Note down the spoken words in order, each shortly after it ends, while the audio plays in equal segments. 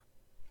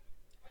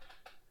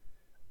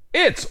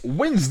It's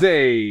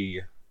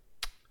Wednesday,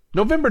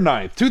 November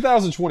 9th,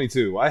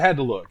 2022. I had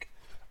to look.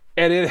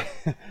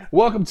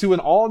 Welcome to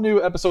an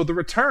all-new episode, the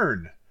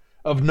return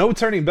of No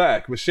Turning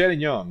Back with Shannon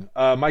Young.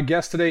 My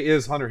guest today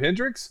is Hunter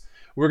Hendricks.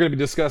 We're going to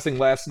be discussing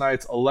last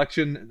night's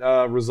election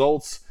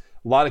results.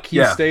 A lot of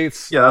key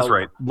states. Yeah, that's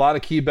right. A lot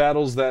of key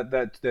battles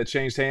that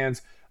changed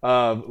hands.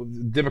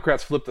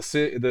 Democrats flipped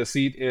the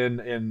seat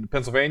in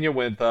Pennsylvania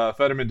with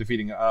Fetterman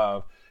defeating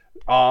Dr.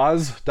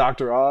 Oz.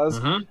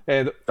 Mm-hmm.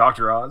 And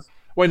Dr. Oz.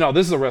 Wait, no,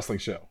 this is a wrestling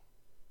show.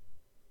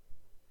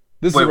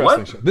 This is a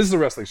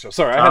wrestling show.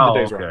 Sorry, I had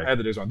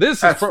the days wrong.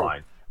 That's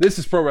fine. This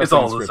is pro wrestling. It's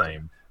all scripted. the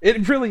same.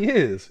 It really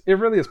is. It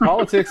really is.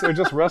 Politics are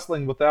just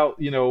wrestling without,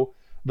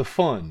 the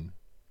fun.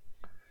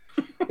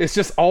 It's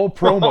just all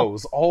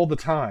promos all the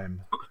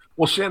time.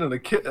 Well, Shannon,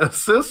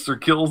 assists or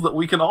kills that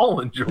we can all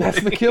enjoy.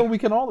 That's the kill we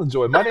can all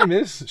enjoy. My name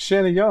is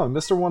Shannon Young,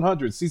 Mr.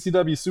 100,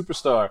 CCW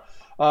Superstar.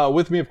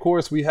 With me, of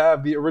course, we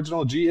have the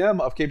original GM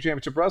of Cape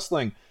Championship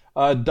Wrestling,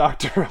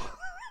 Dr.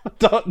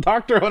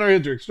 Hunter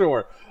Hendricks.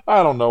 Sure.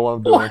 I don't know what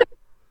I'm doing.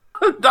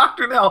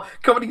 Dr. Now,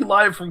 coming to you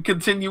live from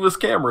Continuous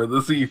Camera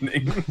this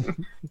evening.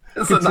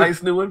 It's a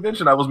nice new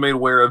invention I was made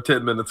aware of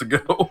 10 minutes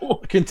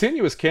ago.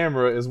 Continuous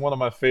Camera is one of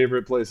my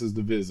favorite places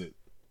to visit.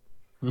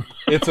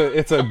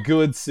 It's a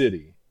good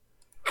city.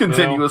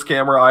 Continuous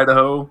Camera,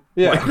 Idaho.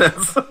 Yeah. Like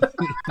that's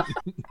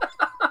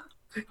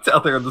it's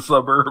out there in the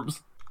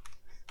suburbs.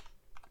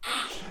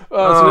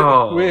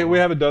 We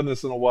haven't done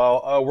this in a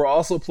while. We're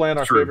also playing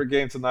our favorite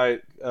game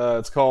tonight.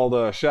 It's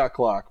called Shot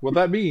Clock. What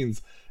that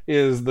means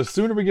is the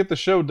sooner we get the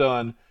show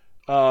done,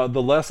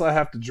 the less I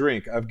have to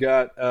drink. I've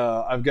got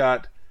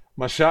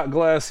my shot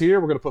glass here.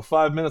 We're gonna put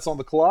 5 minutes on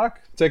the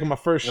clock. Taking my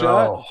first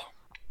shot.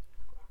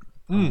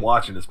 I'm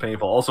watching this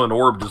painful. Also, an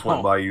orb just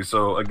went by you.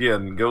 So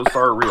again, ghosts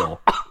are real.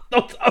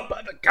 Don't talk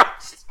about the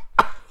ghosts.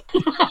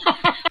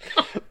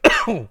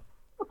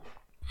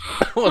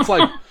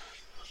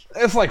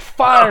 It's like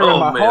fire in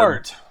my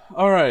heart.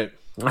 All right,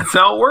 that's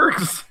how it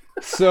works.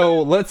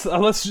 So let's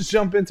just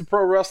jump into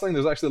pro wrestling.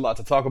 There's actually a lot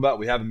to talk about.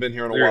 We haven't been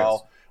here in a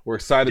while. We're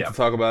excited to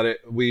talk about it.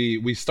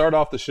 We start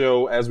off the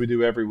show as we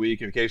do every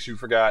week. In case you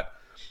forgot,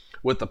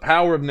 with the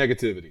power of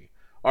negativity.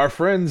 Our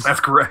friends, that's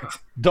correct.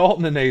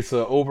 Dalton and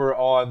Asa over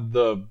on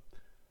the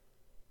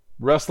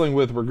Wrestling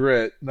with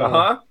Regret.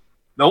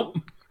 Nope.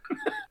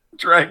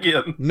 Try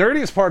again.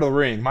 Nerdiest part of the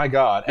ring, my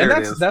God. And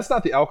that's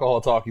not the alcohol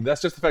talking.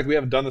 That's just the fact we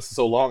haven't done this in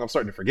so long. I'm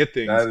starting to forget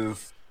things. That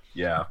is,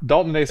 yeah.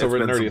 Dalton and Asa over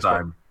at Nerdiest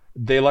part.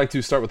 They like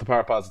to start with the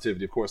power of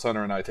positivity. Of course,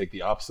 Hunter and I take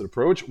the opposite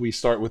approach. We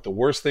start with the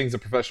worst things in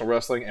professional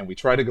wrestling, and we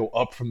try to go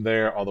up from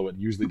there, although it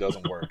usually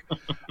doesn't work.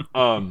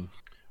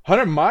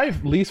 Hunter, my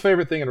least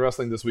favorite thing in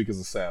wrestling this week is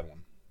a sad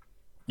one.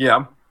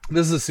 Yeah.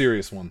 This is a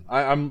serious one.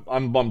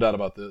 I'm bummed out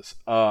about this.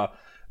 Do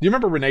you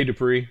remember Rene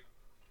Dupree?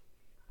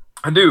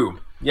 I do.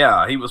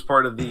 Yeah, he was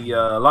part of the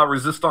La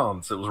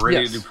Resistance. It was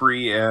Rene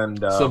Dupree and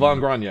Sylvain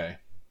Grenier.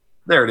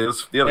 There it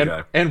is, the other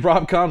guy. And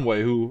Rob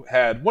Conway, who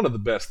had one of the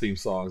best theme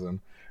songs.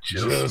 And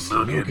Just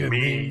look at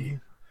me.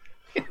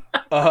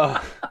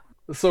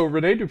 So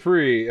Rene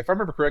Dupree, if I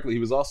remember correctly, he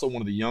was also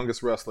one of the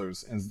youngest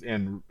wrestlers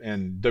in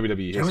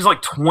WWE. He was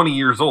like 20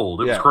 years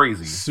old. It was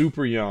crazy.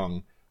 Super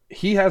young.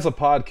 He has a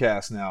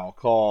podcast now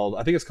called,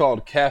 I think it's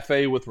called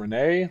Cafe with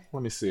Rene.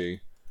 Let me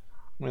see.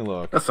 Let me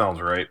look. That sounds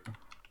right.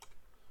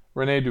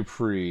 Rene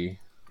Dupree.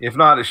 If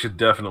not, it should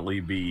definitely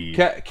be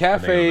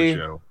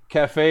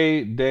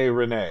Cafe de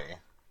Rene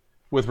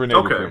with Rene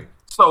Dupree.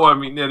 So, I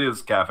mean, it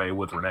is Cafe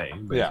with Rene,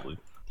 basically. Yeah.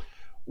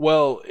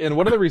 Well, in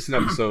one of the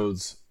recent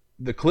episodes,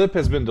 the clip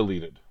has been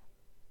deleted.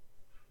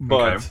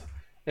 But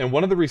in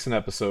one of the recent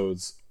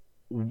episodes,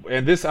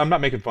 and this, I'm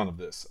not making fun of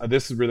this.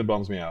 This really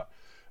bums me out.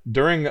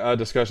 During a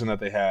discussion that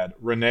they had,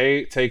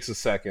 Rene takes a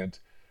second.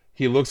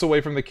 He looks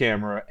away from the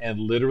camera and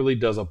literally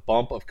does a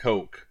bump of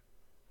coke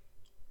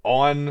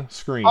on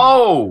screen.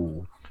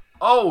 Oh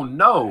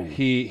no!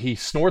 He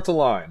snorts a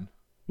line.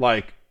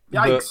 Like,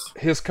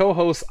 his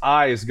co-host's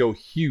eyes go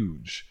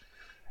huge.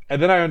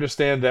 And then I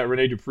understand that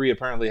Rene Dupree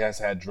apparently has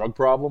had drug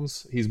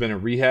problems. He's been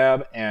in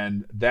rehab,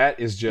 and that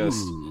is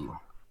just...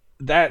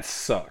 That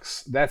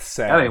sucks. That's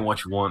sad. That ain't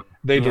what you want.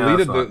 They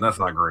deleted that's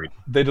not great.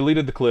 They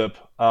deleted the clip.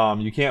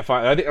 You can't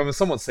find. I mean,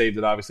 someone saved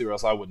it, obviously, or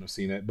else I wouldn't have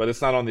seen it. But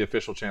it's not on the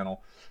official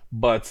channel.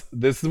 But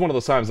this is one of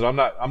those times that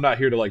I'm not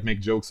here to like make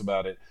jokes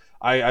about it.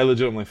 I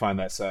legitimately find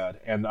that sad,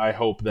 and I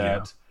hope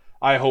that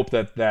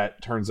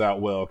that turns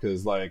out well,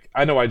 because like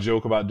I know I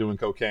joke about doing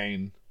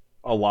cocaine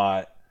a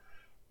lot,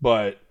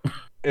 but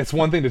it's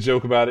one thing to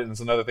joke about it, and it's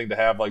another thing to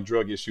have like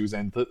drug issues.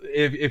 And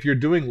if you're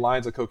doing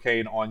lines of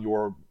cocaine on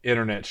your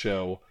internet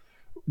show,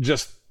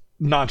 just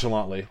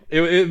nonchalantly, it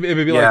would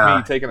be like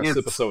me taking a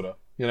sip of soda,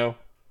 you know?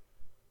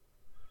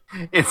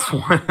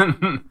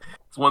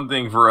 It's one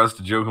thing for us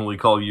to jokingly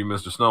call you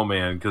Mr.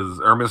 Snowman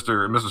or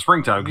Mr.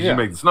 Springtime because you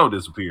make the snow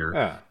disappear.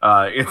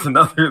 Yeah. It's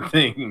another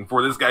thing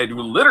for this guy to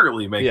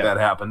literally make that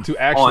happen to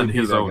actually on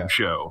his own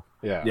show.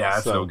 Yeah,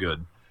 that's no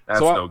good.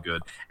 That's no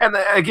good. And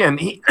again,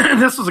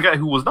 this was a guy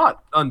who was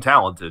not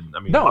untalented. I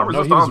mean, no,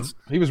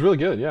 he was really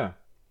good. Yeah.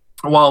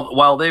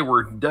 while they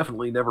were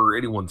definitely never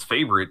anyone's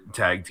favorite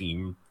tag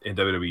team in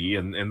WWE,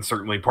 and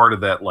certainly part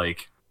of that,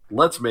 like,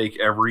 let's make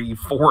every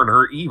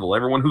foreigner evil,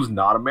 everyone who's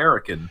not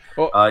American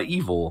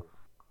evil.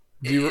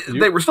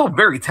 They were still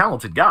very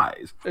talented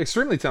guys.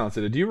 Extremely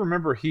talented. Do you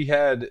remember he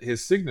had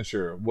his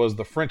signature was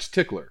the French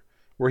tickler,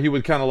 where he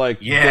would kind of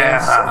like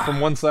dance from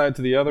one side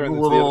to the other and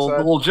then to the other side?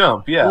 The little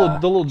jump, yeah.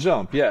 The little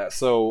jump, yeah.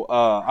 So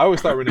I always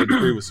thought Rene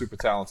Dupree was super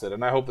talented,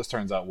 and I hope this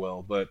turns out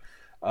well. But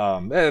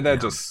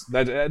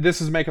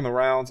this is making the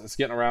rounds. It's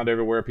getting around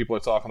everywhere. People are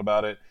talking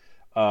about it.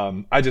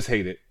 I just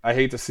hate it. I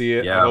hate to see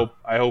it. Yeah.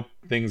 I hope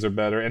things are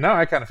better. And now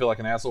I kind of feel like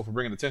an asshole for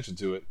bringing attention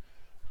to it.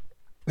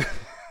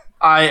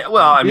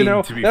 I mean,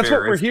 to be that's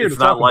fair, what we're here it's to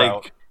not talk like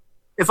about.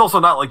 It's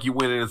also not like you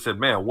went in and said,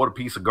 "Man, what a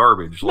piece of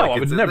garbage." No, I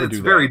would never do that. It's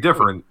very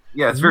different.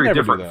 Yeah, it's very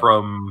different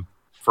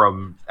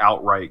from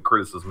outright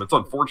criticism. It's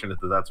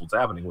unfortunate that that's what's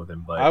happening with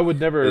him, but I would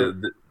never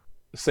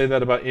say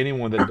that about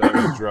anyone that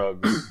does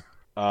drugs.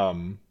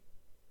 And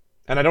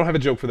I don't have a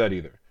joke for that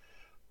either.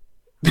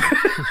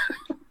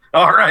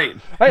 All right,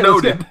 hey,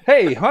 noted.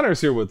 Hey,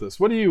 Hunter's here with us.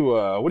 What do you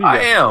got? I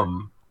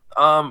am.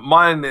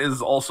 Mine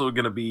is also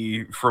going to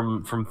be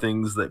from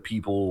things that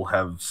people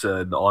have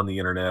said on the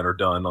internet or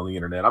done on the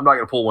internet. I'm not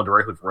going to pull one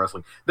directly from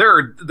wrestling.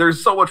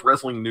 There's so much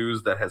wrestling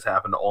news that has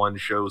happened on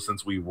shows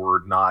since we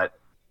were not,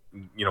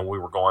 we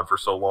were gone for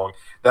so long,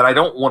 that I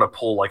don't want to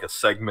pull like a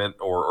segment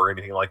or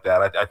anything like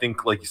that. I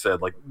think, like you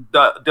said, like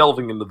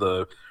delving into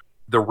the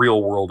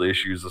real world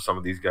issues of some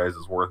of these guys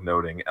is worth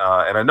noting.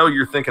 And I know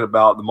you're thinking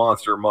about the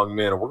monster among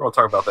men, and we're going to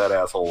talk about that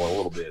asshole in a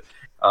little bit.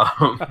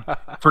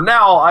 For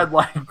now, I'd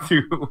like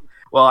to.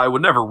 Well, I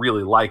would never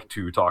really like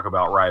to talk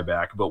about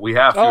Ryback, but we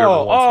have to every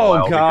once in a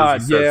while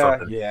because he said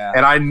something. Yeah.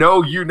 And I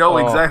know you know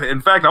exactly. In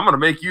fact, I'm going to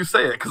make you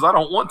say it because I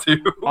don't want to.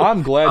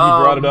 I'm glad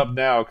you brought it up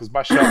now because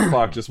my shot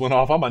clock just went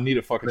off. I'm going to need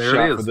a fucking shot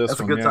for this That's one. That's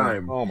a good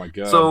time. Oh, my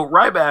God. So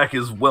Ryback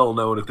is well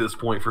known at this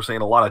point for saying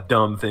a lot of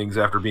dumb things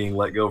after being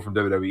let go from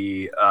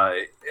WWE.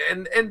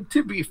 And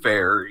to be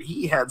fair,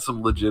 he had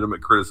some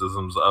legitimate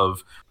criticisms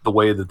of the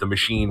way that the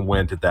machine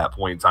went at that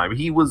point in time.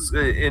 He was,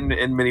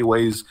 in many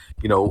ways,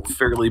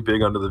 fairly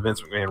big under the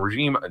Vince McMahon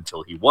regime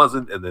until he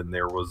wasn't, and then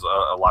there was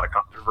a lot of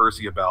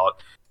controversy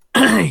about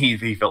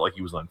he felt like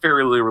he was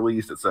unfairly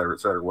released, et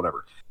cetera,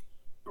 whatever.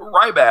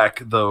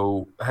 Ryback,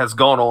 though, has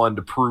gone on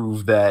to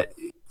prove that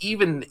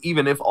even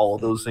if all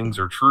of those things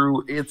are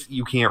true,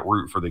 you can't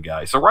root for the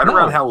guy. So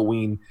around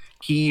Halloween,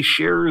 he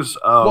shares.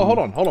 Well, hold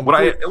on.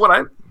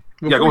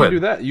 Before you do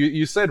that,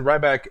 you said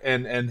Ryback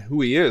and who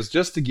he is.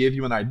 Just to give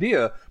you an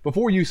idea,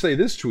 before you say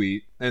this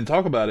tweet and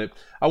talk about it,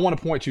 I want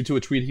to point you to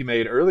a tweet he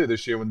made earlier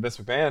this year when Vince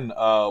McMahon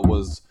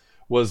was.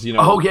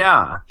 Oh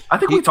yeah, I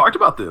think we talked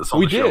about this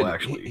on the show.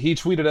 Actually, he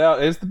tweeted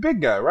out. It's the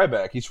big guy,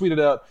 Ryback. He tweeted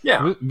out.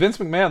 Yeah, Vince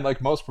McMahon,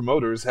 like most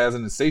promoters, has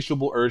an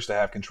insatiable urge to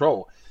have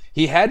control.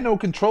 He had no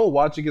control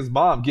watching his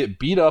mom get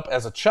beat up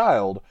as a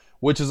child,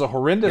 which is a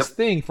horrendous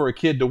thing for a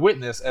kid to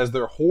witness as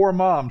their whore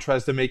mom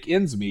tries to make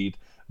ends meet.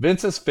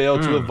 Vince has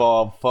failed to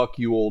evolve. Fuck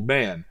you, old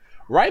man.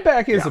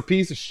 Ryback is a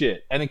piece of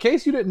shit. And in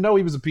case you didn't know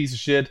he was a piece of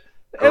shit,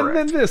 and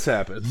then this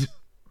happened.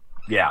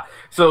 Yeah.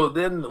 So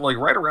then, like,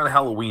 right around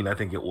Halloween, I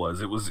think it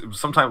was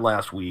sometime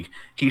last week,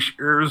 he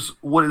shares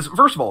what is,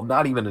 first of all,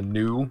 not even a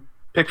new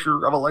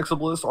picture of Alexa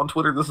Bliss on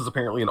Twitter. This is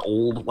apparently an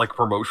old, like,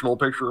 promotional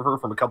picture of her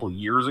from a couple of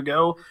years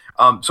ago.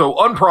 So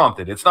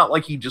unprompted. It's not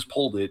like he just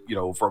pulled it,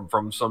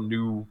 from some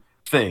new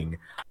thing.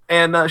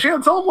 And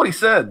Shannon, tell him what he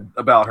said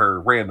about her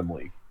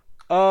randomly.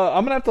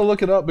 I'm gonna have to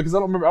look it up because I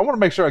don't remember. I want to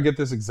make sure I get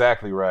this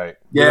exactly right.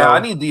 Yeah, I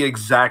need the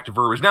exact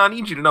verbiage. Now, I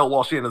need you to know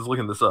while Shannon's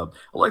looking this up,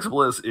 Alexa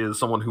Bliss is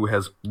someone who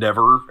has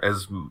never,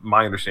 as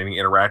my understanding,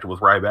 interacted with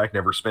Ryback,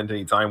 never spent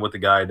any time with the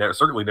guy,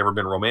 certainly never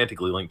been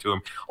romantically linked to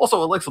him.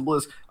 Also, Alexa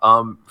Bliss,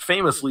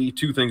 famously,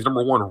 two things.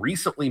 Number one,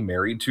 recently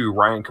married to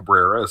Ryan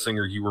Cabrera, a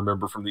singer you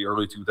remember from the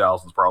early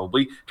 2000s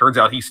probably. Turns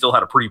out he still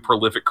had a pretty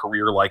prolific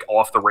career, like,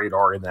 off the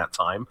radar in that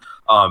time.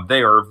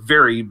 They are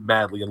very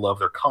madly in love.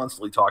 They're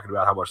constantly talking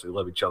about how much they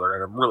love each other,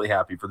 and I'm really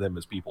happy for them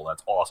as people.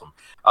 That's awesome.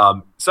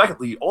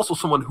 Secondly, also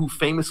someone who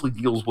famously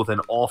deals with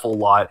an awful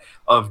lot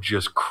of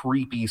just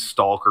creepy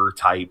stalker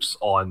types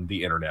on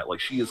the internet. Like,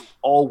 she is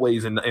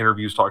always in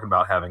interviews talking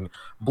about having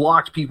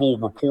blocked people,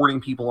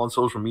 reporting people on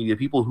social media,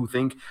 people who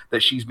think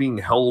that she's being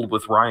held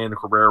with Ryan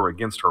Cabrera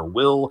against her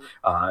will.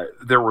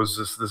 There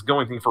was this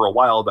going thing for a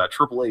while about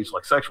Triple H,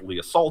 like, sexually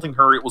assaulting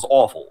her. It was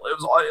awful. It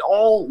was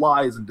all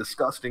lies and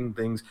disgusting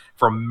things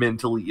from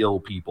mentally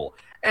ill people.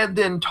 And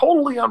then,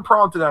 totally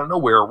unprompted out of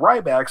nowhere,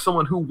 Ryback,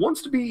 someone who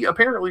wants to be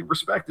apparently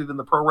respected in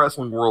the pro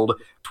wrestling world,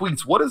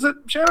 tweets, what is it,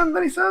 Shannon,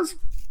 that he says?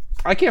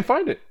 I can't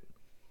find it.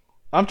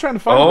 I'm trying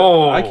to find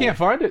it. I can't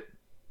find it.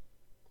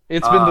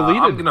 It's been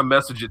deleted. I'm going to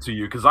message it to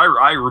you because I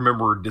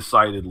remember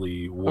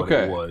decidedly what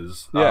it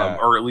was. Yeah.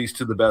 Or at least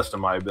to the best of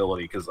my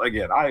ability. Because,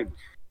 again,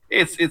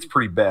 it's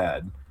pretty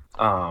bad.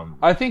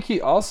 I think he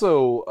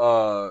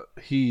also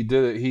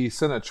he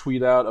sent a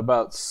tweet out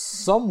about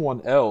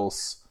someone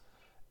else.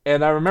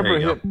 And I remember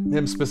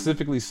him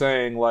specifically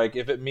saying, like,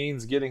 if it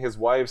means getting his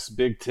wife's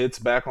big tits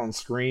back on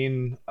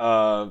screen,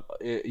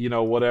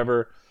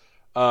 whatever.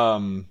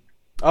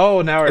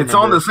 Oh, now I remember. It's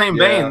on the same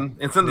Yeah. vein.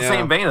 It's in the Yeah.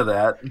 same vein of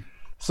that.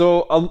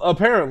 So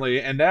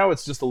apparently, and now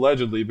it's just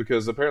allegedly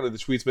because apparently the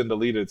tweet's been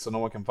deleted, so no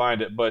one can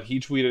find it. But he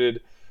tweeted,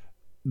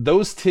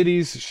 "Those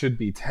titties should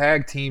be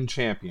tag team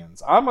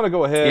champions." I'm gonna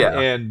go ahead Yeah.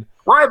 and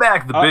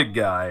Ryback, the big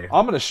guy.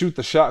 I'm gonna shoot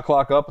the shot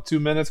clock up 2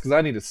 minutes because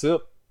I need a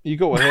sip. You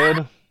go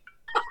ahead.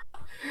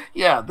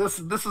 Yeah, this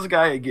is a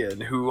guy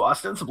again who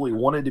ostensibly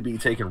wanted to be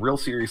taken real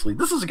seriously.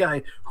 This is a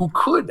guy who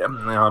could, no,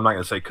 I'm not going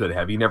to say could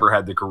have. He never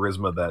had the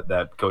charisma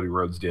that Cody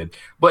Rhodes did,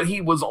 but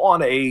he was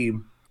on a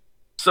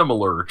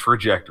similar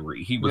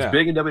trajectory. He was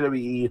big in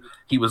WWE.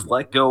 He was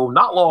let go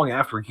not long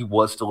after he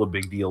was still a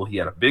big deal. He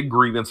had a big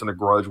grievance and a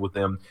grudge with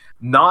them.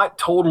 Not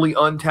totally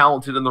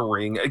untalented in the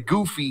ring, a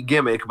goofy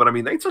gimmick, but I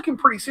mean, they took him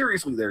pretty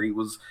seriously there. He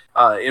was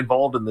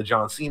involved in the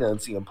John Cena and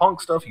CM Punk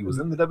stuff. He was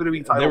in the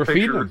WWE title They were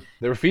picture. feeding him.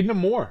 They were feeding him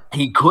more.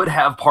 He could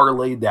have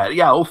parlayed that.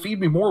 Yeah, Oh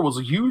Feed Me More was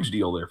a huge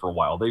deal there for a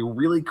while. They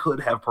really could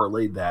have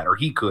parlayed that, or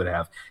he could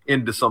have,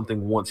 into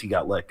something once he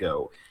got let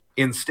go.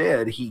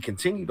 Instead, he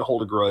continued to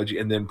hold a grudge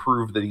and then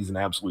proved that he's an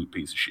absolute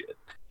piece of shit.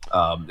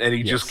 And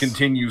he just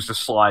continues to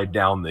slide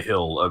down the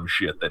hill of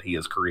shit that he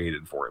has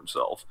created for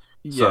himself.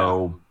 Yeah.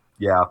 So,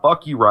 yeah,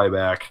 fuck you,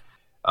 Ryback.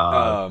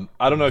 I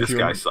don't know if this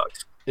guy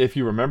sucks. If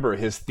you remember,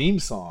 his theme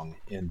song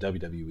in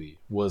WWE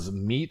was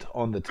 "Meat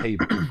on the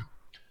Table."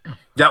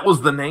 That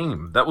was the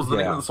name. That was the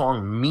name of the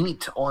song,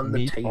 Meat on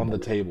the Table. On the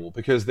Table,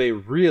 because they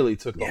really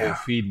took the whole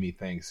Feed Me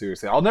thing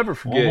seriously. I'll never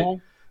forget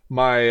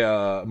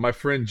my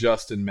friend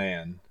Justin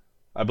Mann.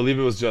 I believe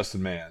it was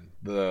Justin Mann.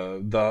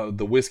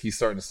 The whiskey's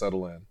starting to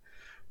settle in.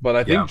 But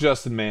I think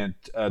Justin Mann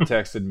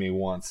texted me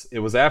once. It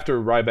was after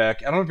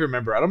Ryback. I don't know if you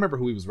remember. I don't remember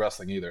who he was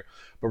wrestling either.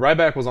 But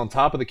Ryback was on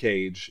top of the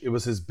cage. It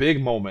was his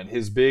big moment,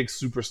 his big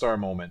superstar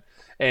moment.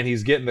 And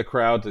he's getting the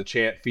crowd to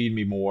chant "Feed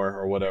Me More"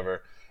 or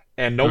whatever.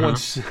 And no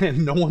one's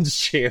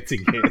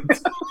chanting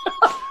it.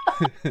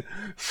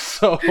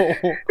 So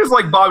it's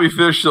like Bobby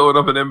Fish showing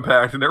up in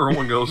Impact and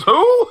everyone goes,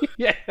 "Who?"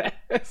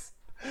 Yes.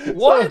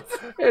 What?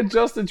 So, and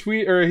Justin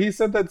he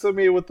sent that to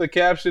me with the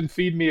caption,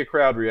 "Feed me a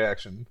crowd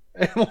reaction."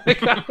 And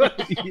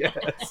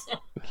yes.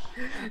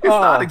 It's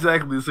not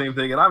exactly the same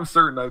thing, and I'm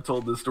certain I've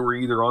told this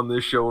story either on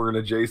this show or an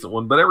adjacent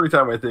one, but every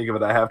time I think of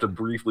it, I have to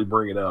briefly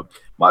bring it up.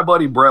 My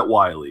buddy Brett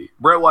Wiley,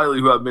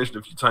 who I've mentioned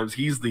a few times,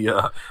 he's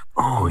the,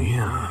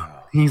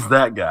 he's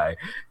that guy.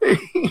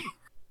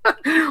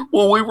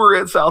 Well, we were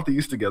at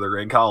Southeast together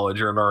in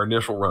college or in our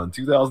initial run,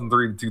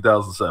 2003 to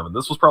 2007.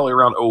 This was probably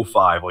around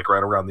 05, like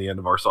right around the end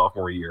of our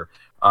sophomore year.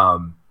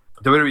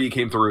 WWE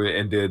came through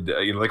and did,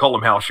 they called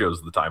them house shows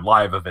at the time,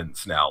 live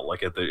events now,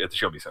 like at the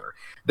Shelby Center.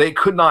 They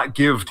could not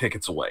give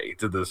tickets away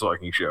to this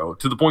fucking show,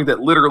 to the point that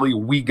literally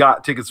we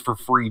got tickets for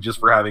free just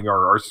for having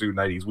our student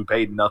IDs. We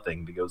paid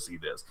nothing to go see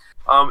this.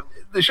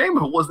 The shame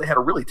of it was they had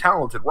a really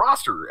talented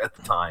roster at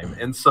the time,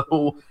 and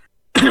so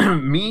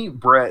me,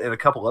 Brett, and a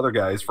couple other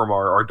guys from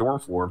our dorm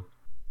floor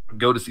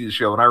go to see the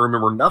show, and I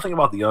remember nothing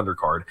about the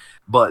undercard,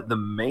 but the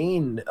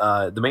main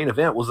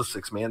event was a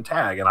 6-man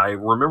tag, and I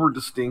remember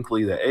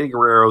distinctly that Eddie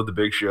Guerrero, The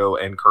Big Show,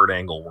 and Kurt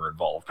Angle were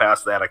involved.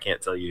 Past that, I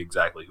can't tell you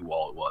exactly who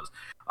all it was.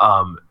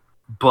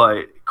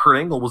 But Kurt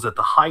Angle was at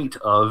the height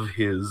of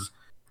his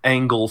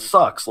 "Angle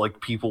sucks,"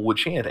 like people would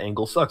chant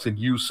 "Angle sucks" and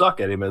 "You suck"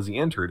 at him as he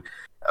entered.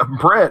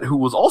 Brett, who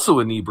was also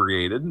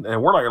inebriated, and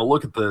we're not going to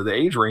look at the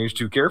age range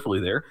too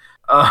carefully there.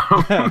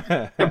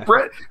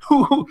 Brett,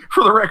 who,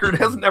 for the record,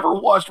 has never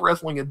watched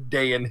wrestling a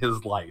day in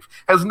his life,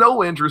 has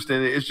no interest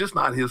in it. It's just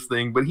not his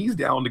thing, but he's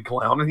down to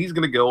clown, and he's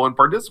going to go and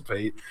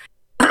participate.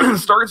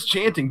 Starts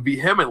chanting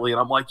vehemently, and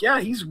I'm like, yeah,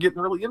 he's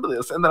getting really into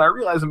this. And then I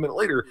realize a minute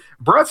later,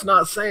 Brett's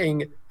not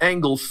saying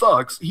 "Angle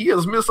sucks." He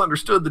has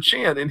misunderstood the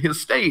chant in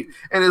his state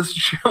and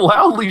is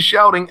loudly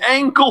shouting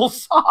 "Angle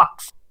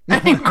sucks."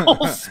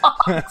 Ankle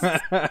socks.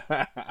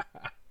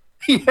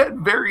 He had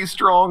very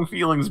strong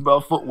feelings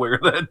about footwear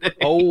that day.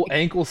 Oh,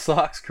 ankle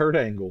socks, Kurt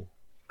Angle.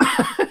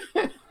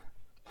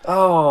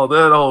 Oh,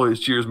 that always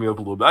cheers me up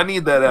a little bit. I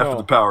need that after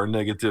the power of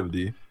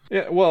negativity.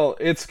 Yeah, well,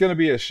 it's going to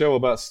be a show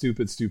about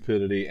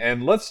stupidity,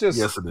 and let's just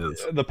yes, it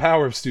is the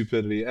power of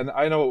stupidity. And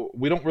I know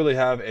we don't really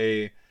have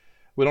a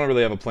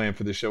plan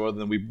for this show other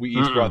than we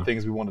each brought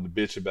things we wanted to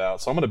bitch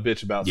about. So I'm going to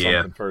bitch about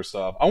something first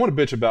off. I want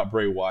to bitch about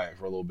Bray Wyatt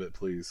for a little bit,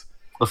 please.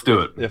 Let's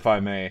do it, if I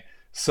may.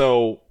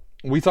 So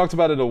we talked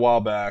about it a while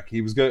back.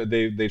 He was good.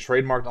 They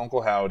trademarked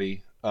Uncle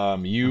Howdy.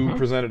 You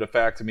presented a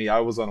fact to me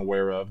I was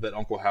unaware of, that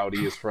Uncle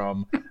Howdy is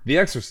from The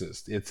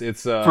Exorcist.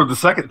 It's for the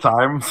second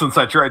time since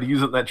I tried to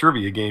use it in that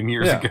trivia game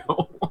years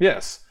ago.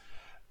 Yes,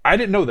 I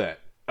didn't know that.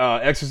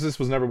 Exorcist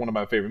was never one of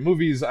my favorite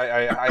movies.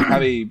 I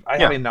have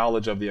a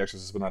knowledge of The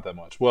Exorcist, but not that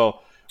much.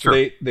 Well,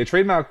 they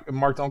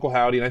trademarked Uncle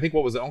Howdy, and I think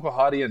what was it, Uncle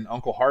Howdy and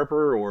Uncle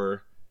Harper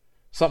or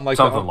something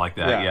like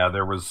that. Yeah,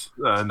 there was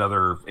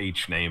another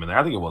H name in there.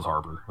 I think it was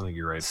Harper. I think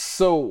you're right.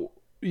 So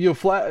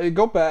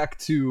go back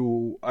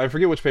to, I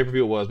forget which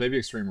pay-per-view it was, maybe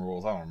Extreme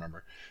Rules, I don't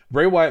remember.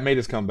 Bray Wyatt made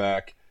his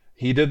comeback.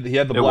 He had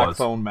the black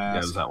phone mask. Yeah,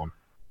 it was that one.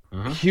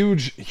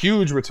 Mm-hmm.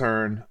 Huge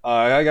return.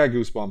 I got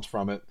goosebumps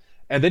from it.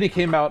 And then he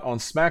came out on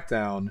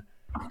SmackDown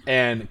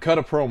and cut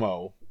a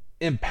promo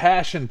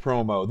impassioned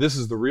promo. This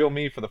is the real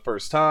me for the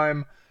first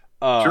time.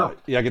 Sure.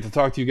 Yeah, I get to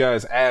talk to you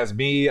guys as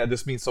me.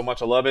 This means so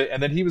much. I love it.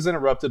 And then he was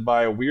interrupted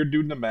by a weird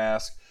dude in a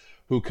mask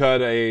who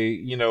cut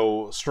a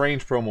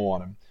strange promo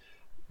on him.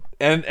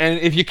 And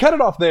if you cut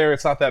it off there,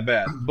 it's not that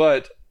bad.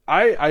 But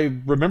I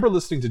remember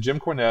listening to Jim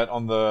Cornette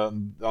on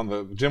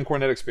the Jim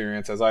Cornette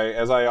Experience, as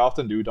I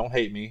often do. Don't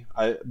hate me.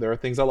 There are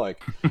things I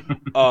like.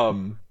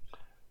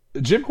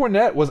 Jim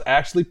Cornette was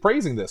actually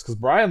praising this because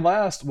Brian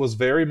Last was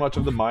very much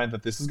of the mind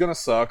that this is gonna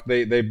suck.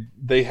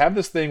 They have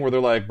this thing where they're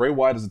like, Bray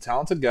Wyatt is a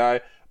talented guy,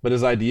 but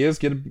his ideas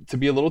get to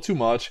be a little too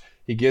much.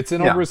 He gets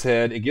in over his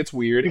head. It gets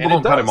weird. People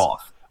don't cut him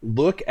off.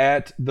 Look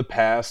at the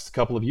past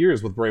couple of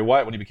years with Bray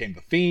Wyatt when he became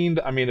The Fiend.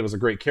 I mean, it was a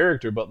great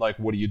character, but like,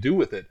 what do you do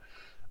with it?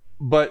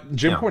 But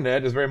Jim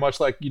Cornette is very much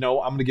like, I'm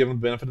going to give him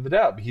the benefit of the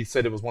doubt. He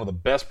said it was one of the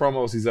best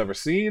promos he's ever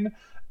seen.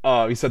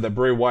 He said that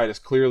Bray Wyatt is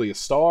clearly a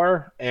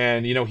star,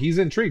 and he's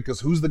intrigued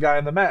because who's the guy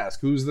in the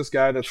mask? Who's this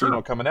guy that's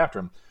coming after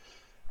him?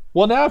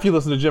 Well, now if you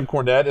listen to Jim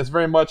Cornette, it's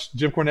very much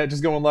Jim Cornette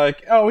just going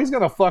like, oh, he's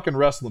going to fucking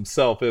wrestle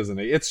himself, isn't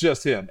he? It's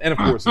just him. And of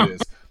course it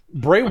is.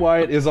 Bray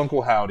Wyatt is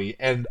Uncle Howdy,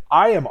 and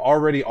I am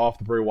already off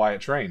the Bray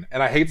Wyatt train.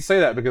 And I hate to say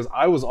that because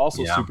I was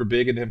also super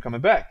big into him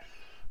coming back.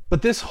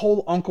 But this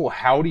whole Uncle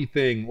Howdy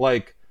thing,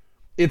 like,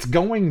 it's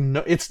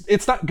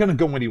not going to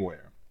go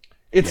anywhere.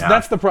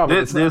 That's the problem.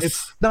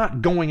 It's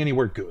not going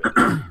anywhere good.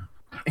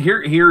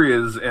 Here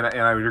is, and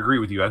I would agree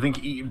with you. I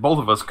think both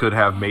of us could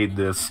have made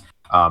this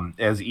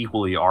as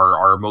equally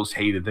our most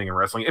hated thing in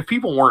wrestling. If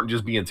people weren't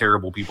just being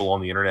terrible people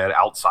on the internet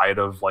outside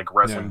of like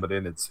wrestling, but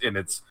in its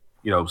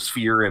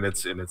sphere, in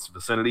its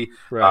vicinity,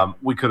 right.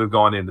 We could have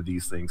gone into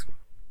these things.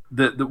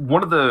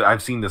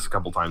 I've seen this a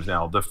couple times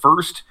now. The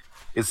first,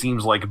 it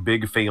seems like a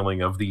big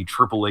failing of the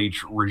Triple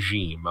H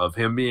regime, of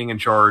him being in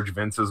charge.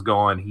 Vince is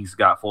gone. He's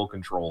got full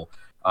control.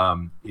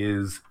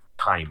 Is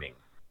timing.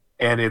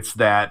 And it's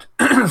that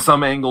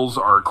some angles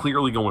are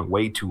clearly going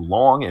way too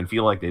long and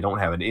feel like they don't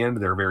have an end.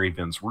 They're very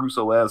Vince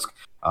Russo-esque.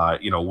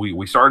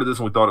 We started this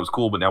and we thought it was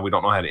cool, but now we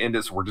don't know how to end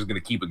it, so we're just going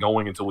to keep it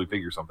going until we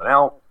figure something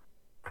out.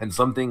 And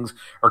some things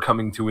are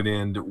coming to an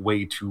end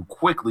way too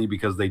quickly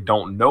because they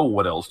don't know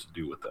what else to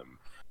do with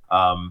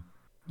them.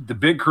 The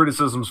big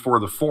criticisms for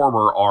the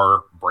former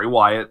are Bray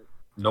Wyatt.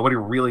 Nobody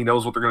really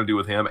knows what they're going to do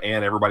with him,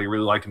 and everybody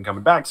really liked him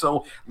coming back,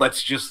 so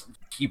let's just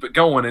keep it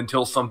going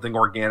until something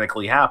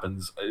organically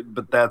happens.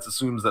 But that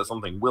assumes that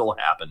something will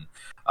happen.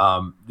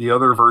 The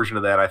other version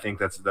of that, I think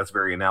that's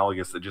very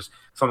analogous, that just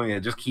something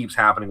that just keeps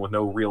happening with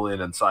no real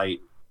end in sight.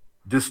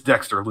 This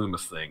Dexter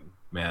Lumis thing,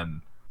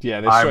 man.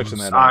 Yeah, they're stretching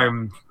that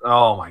out.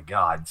 Oh my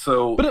God.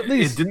 So but at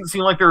least, it didn't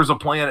seem like there was a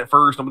plan at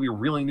first. Nobody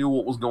really knew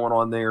what was going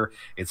on there.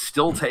 It's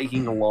still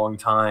taking a long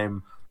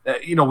time.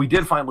 We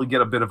did finally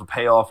get a bit of a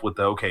payoff with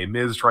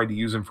Miz tried to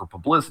use him for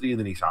publicity,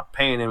 then he stopped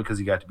paying him because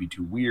he got to be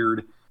too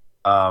weird.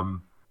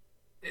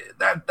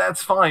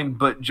 That's fine,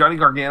 but Johnny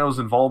Gargano's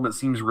involvement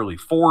seems really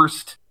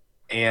forced.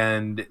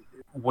 And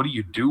what do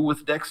you do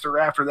with Dexter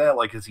after that?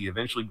 Like, is he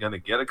eventually going to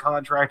get a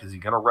contract? Is he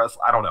going to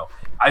wrestle? I don't know.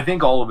 I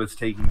think all of it's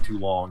taking too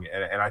long,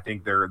 and I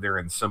think they're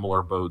in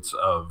similar boats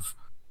of,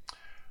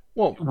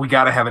 well, we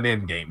got to have an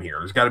end game here.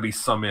 There's got to be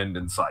some end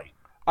in sight.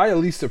 I at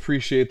least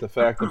appreciate the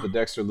fact that the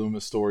Dexter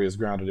Lumis story is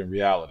grounded in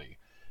reality.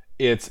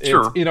 It's kind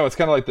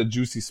of like the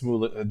Juicy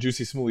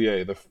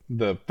Smoulier,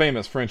 the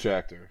famous French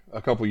actor,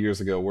 a couple years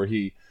ago, where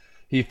he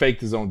faked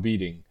his own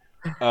beating.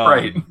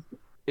 Right.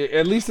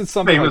 At least it's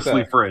something famously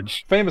like that.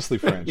 French. Famously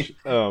French.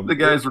 The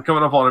guys were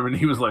coming up on him, and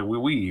he was like,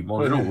 "Oui,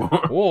 bonjour.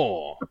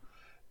 Whoa.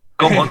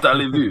 Comment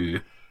allez-vous?"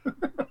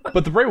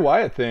 But the Bray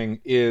Wyatt thing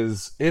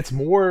it's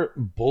more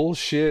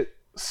bullshit,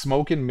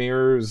 smoke and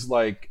mirrors.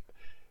 Like,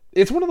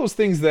 it's one of those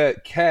things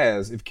that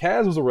if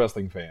Kaz was a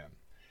wrestling fan,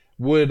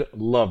 would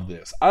love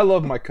this. I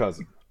love my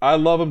cousin. I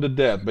love him to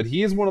death, but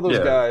he is one of those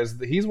guys.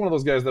 He's one of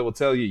those guys that will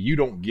tell you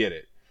don't get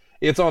it.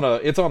 It's on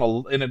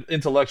an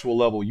intellectual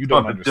level you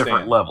don't understand.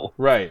 Different level,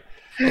 right?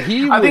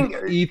 He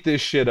would eat this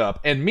shit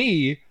up, and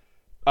me,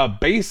 a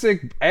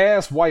basic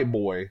ass white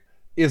boy,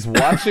 is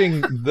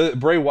watching the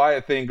Bray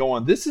Wyatt thing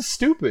going, this is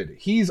stupid.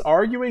 He's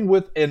arguing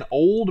with an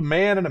old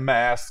man in a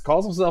mask,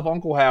 calls himself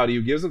Uncle Howdy,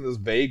 who gives him this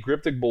vague,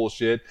 cryptic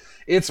bullshit.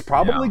 It's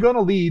probably going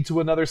to lead to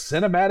another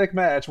cinematic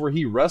match where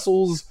he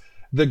wrestles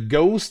the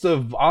ghost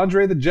of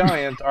Andre the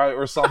Giant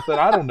or something.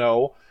 I don't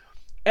know.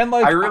 And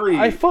like,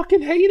 I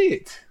fucking hate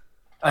it.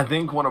 I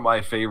think one of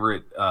my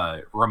favorite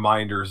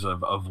reminders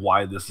of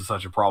why this is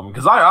such a problem,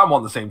 because I'm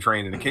on the same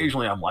train, and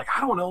occasionally I'm like,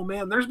 I don't know,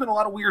 man, there's been a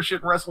lot of weird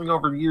shit in wrestling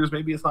over the years.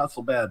 Maybe it's not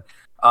so bad.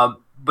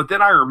 But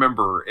then I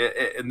remember,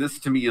 and this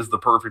to me is the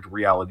perfect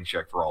reality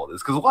check for all of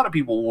this, because a lot of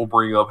people will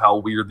bring up how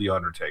weird The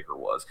Undertaker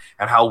was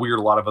and how weird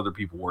a lot of other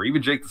people were.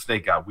 Even Jake the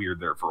Snake got weird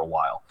there for a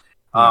while.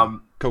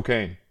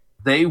 Cocaine.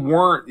 They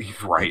weren't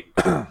right.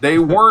 They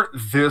weren't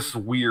this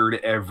weird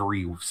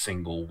every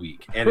single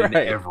week and in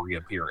every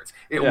appearance.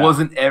 It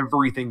wasn't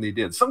everything they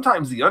did.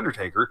 Sometimes The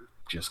Undertaker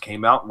just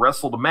came out and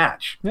wrestled a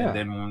match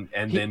and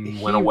then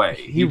went away.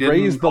 He didn't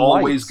raised the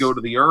always lights. go to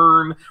the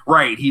urn.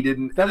 Right. He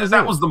didn't.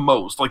 That was the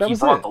most. Like, he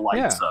brought the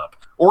lights up,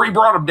 or he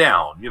brought them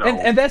down.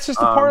 And that's just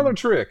a parlor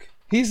trick.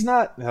 He's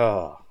not.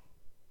 Oh.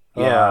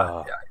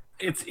 Yeah,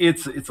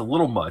 it's a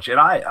little much, and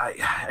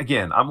I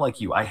again, I'm like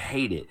you. I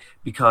hate it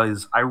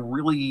because I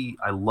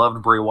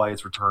loved Bray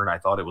Wyatt's return. I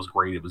thought it was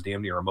great. It was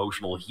damn near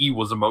emotional. He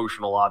was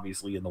emotional,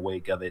 obviously, in the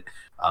wake of it.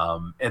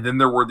 And then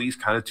there were these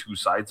kind of two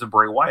sides of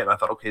Bray Wyatt. I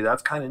thought, okay,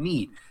 that's kind of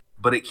neat,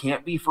 but it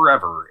can't be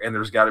forever, and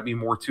there's got to be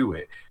more to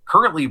it.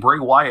 Currently, Bray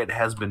Wyatt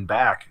has been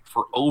back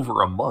for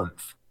over a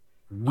month.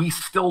 We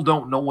still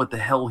don't know what the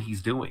hell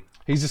he's doing.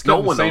 He's just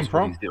cutting the same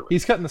promo.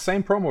 He's cutting the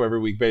same promo every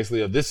week,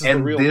 basically. Of this is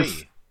the real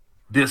me.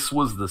 This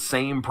was the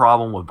same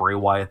problem with Bray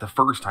Wyatt the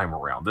first time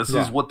around. This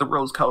is what the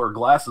rose-colored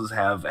glasses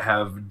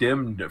have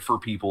dimmed for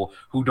people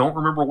who don't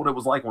remember what it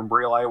was like when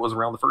Bray Wyatt was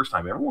around the first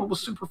time. Everyone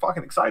was super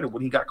fucking excited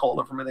when he got called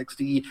up from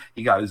NXT.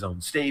 He got his own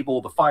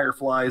stable, the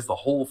Fireflies, the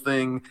whole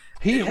thing.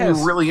 We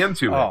were really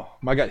into it. Oh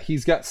my God,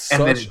 he's got such...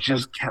 And then it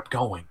just kept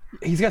going.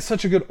 He's got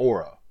such a good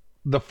aura.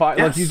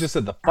 Like you just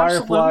said, the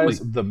Fireflies,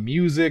 the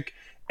music...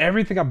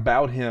 Everything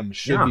about him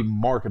should be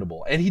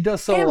marketable, and he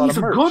does sell a lot of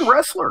merch. He's a good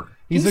wrestler.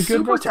 He's a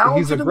good wrestler.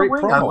 He's a great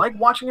promo. I like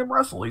watching him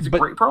wrestle. He's a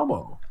great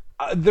promo.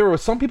 There were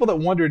some people that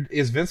wondered,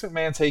 is Vince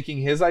McMahon taking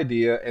his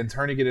idea and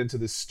turning it into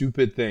this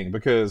stupid thing?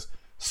 Because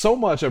so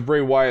much of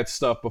Bray Wyatt's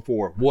stuff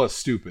before was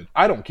stupid.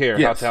 I don't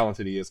care how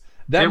talented he is.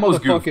 That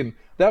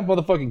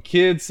motherfucking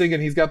kid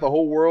singing "He's Got the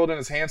Whole World in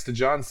His Hands" to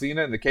John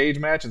Cena in the cage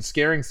match and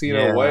scaring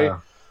Cena away.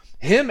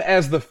 Him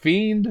as the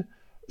Fiend.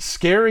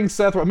 Scaring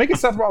Seth Rollins, making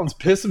Seth Rollins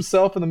piss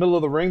himself in the middle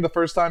of the ring the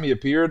first time he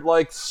appeared.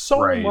 Like,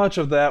 so much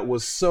of that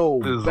was so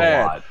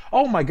bad.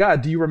 Oh my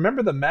God, do you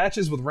remember the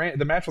matches with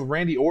the match with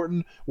Randy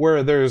Orton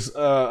where there's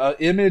an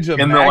image of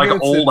in the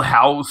like old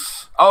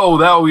house? The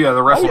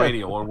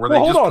WrestleMania one where they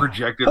just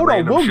projected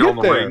random shit on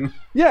the ring.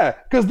 Yeah,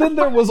 because then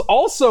there was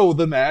also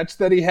the match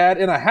that he had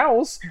in a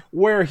house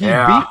where he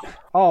beat.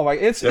 Oh my,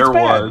 it's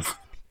bad.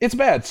 It's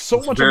bad.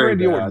 So much of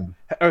Randy Orton.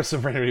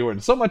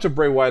 So much of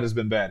Bray Wyatt has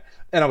been bad.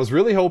 And I was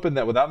really hoping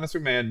that without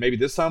Mr. McMahon, maybe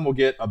this time we'll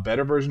get a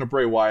better version of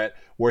Bray Wyatt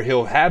where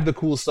he'll have the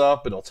cool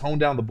stuff, but he'll tone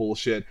down the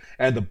bullshit.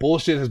 And the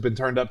bullshit has been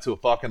turned up to a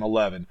fucking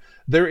 11.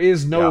 There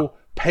is no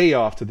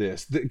payoff to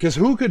this. Because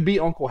who could be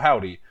Uncle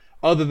Howdy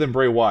other than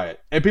Bray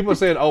Wyatt? And people are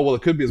saying, oh, well,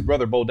 it could be his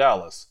brother, Bo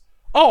Dallas.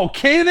 Oh,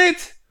 can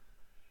it?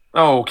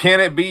 Oh, can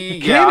it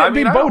be? Can it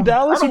be Bo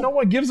Dallas? No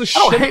one gives a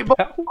shit. I don't hate Bo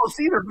Dallas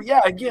either. But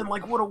yeah, again,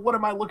 like what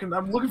am I looking?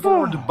 I'm looking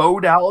forward to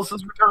Bo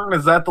Dallas's return.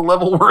 Is that the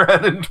level we're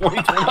at in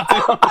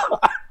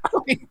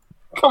 2022?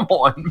 Come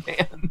on,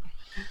 man.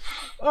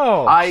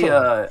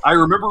 I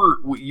remember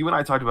you and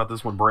I talked about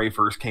this when Bray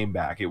first came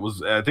back.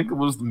 I think it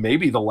was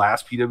maybe the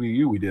last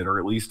PWU we did, or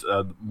at least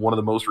one of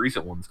the most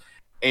recent ones.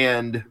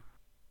 And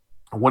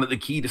one of the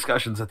key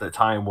discussions at that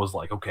time was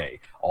like, okay,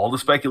 all the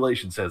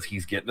speculation says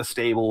he's getting a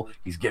stable,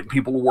 he's getting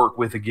people to work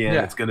with again.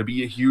 It's going to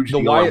be a huge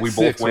deal. And we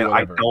both went,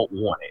 I don't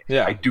want it.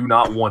 I do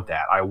not want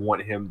that. I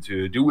want him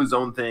to do his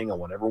own thing. I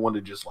want everyone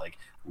to just like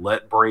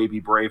let Bray be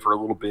Bray for a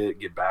little bit,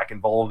 get back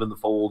involved in the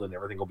fold, and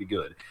everything will be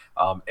good.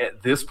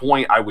 At this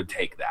point, I would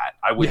take that.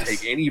 I would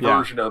take any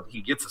version of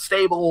he gets a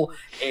stable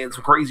and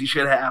some crazy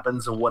shit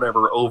happens and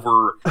whatever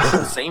over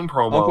the same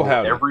promo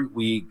every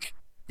week.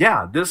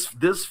 Yeah, this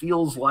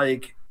feels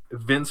like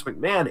Vince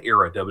McMahon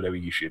era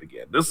WWE shit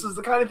again. This is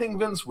the kind of thing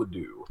Vince would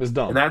do. It's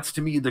dumb. And that's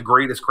to me the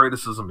greatest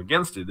criticism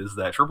against it is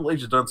that Triple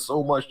H has done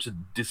so much to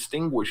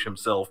distinguish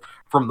himself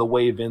from the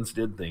way Vince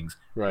did things.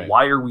 Right.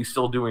 Why are we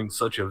still doing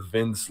such a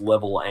Vince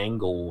level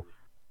angle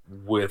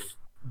with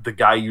the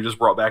guy you just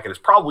brought back and is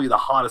probably the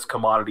hottest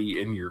commodity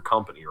in your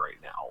company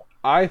right now?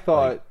 I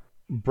thought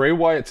Bray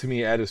Wyatt to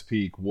me at his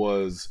peak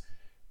was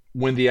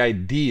when the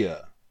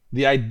idea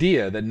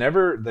that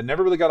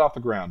never really got off the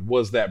ground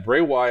was that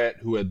Bray Wyatt,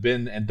 who had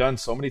been and done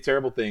so many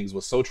terrible things,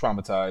 was so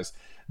traumatized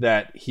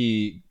that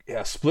he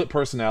split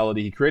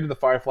personality. He created the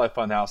Firefly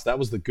Funhouse. That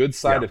was the good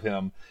side of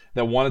him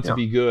that wanted to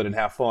be good and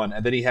have fun.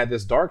 And then he had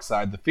this dark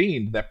side, the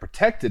Fiend, that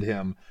protected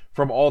him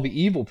from all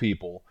the evil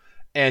people.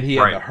 And he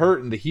had the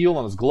hurt and the heel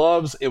on his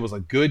gloves. It was a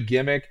good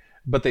gimmick,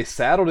 but they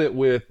saddled it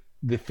with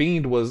the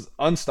Fiend was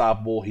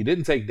unstoppable. He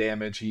didn't take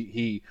damage.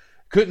 He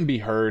couldn't be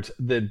hurt.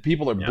 Then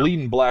people are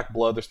bleeding black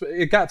blood.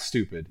 It got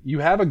stupid. You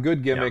have a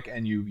good gimmick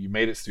and you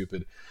made it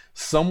stupid.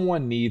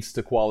 Someone needs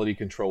to quality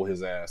control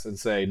his ass and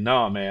say,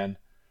 nah, man,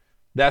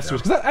 that's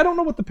stupid. Because I don't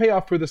know what the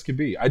payoff for this could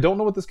be. I don't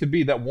know what this could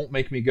be that won't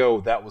make me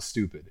go, that was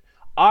stupid.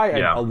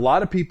 A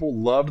lot of people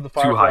loved the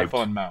Firefly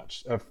Fun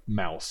mouse.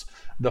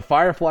 The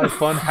Firefly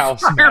Fun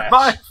House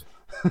match.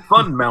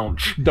 Fun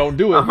Mount. Don't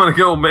do it. I'm going to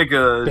go make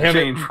a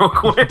change real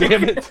quick.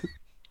 Damn it.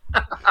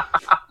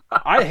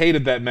 I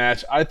hated that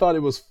match. I thought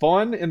it was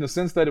fun in the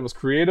sense that it was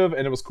creative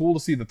and it was cool to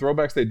see the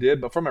throwbacks they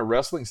did. But from a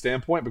wrestling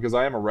standpoint, because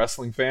I am a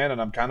wrestling fan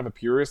and I'm kind of a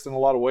purist in a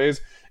lot of ways,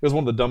 it was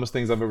one of the dumbest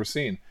things I've ever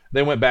seen.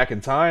 They went back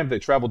in time. They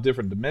traveled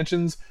different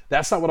dimensions.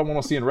 That's not what I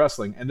want to see in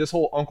wrestling. And this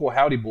whole Uncle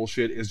Howdy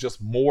bullshit is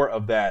just more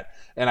of that.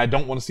 And I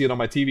don't want to see it on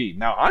my TV.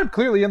 Now, I'm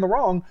clearly in the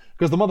wrong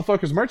because the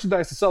motherfucker's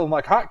merchandise is selling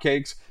like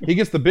hotcakes. He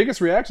gets the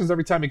biggest reactions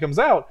every time he comes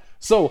out.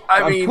 So,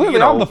 I mean,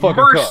 clearly I'm the fucking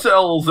merch cuck.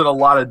 sells in a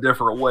lot of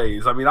different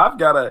ways. I mean, I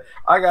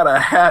got got a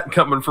hat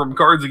coming from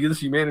Cards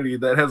Against Humanity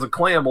that has a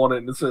clam on it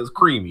and it says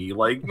creamy.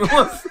 Like,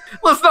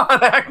 let's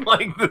not act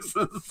like this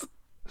is.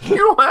 You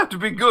don't have to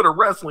be good at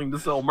wrestling to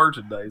sell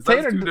merchandise.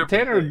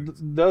 Tanner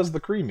does the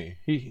creamy.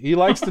 He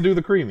likes to do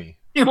the creamy.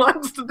 He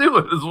likes to do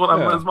it. Is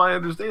my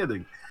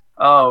understanding.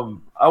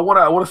 I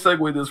want to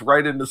segue this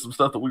right into some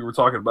stuff that we were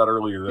talking about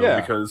earlier,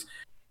 though, because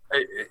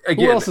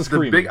again, who else is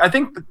creamy? I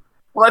think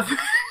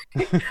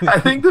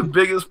the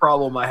biggest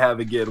problem I have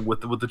again with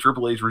the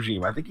Triple H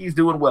regime, I think he's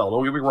doing well.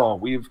 Don't get me wrong.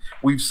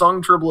 We've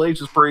sung Triple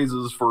H's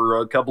praises for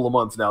a couple of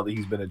months now that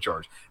he's been in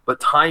charge, but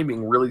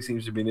timing really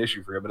seems to be an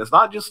issue for him. And it's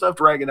not just stuff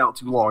dragging out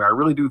too long. I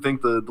really do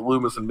think the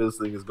Loomis and Miz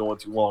thing is going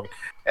too long,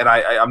 and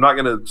I'm not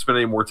going to spend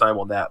any more time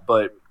on that.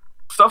 But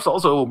stuff's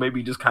also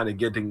maybe just kind of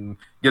getting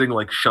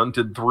like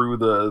shunted through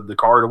the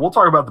card, and we'll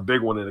talk about the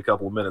big one in a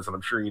couple of minutes. And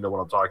I'm sure you know what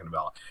I'm talking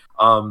about.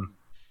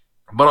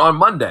 But on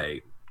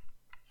Monday,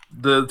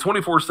 the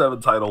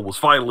 24/7 title was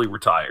finally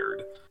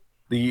retired.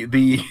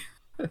 The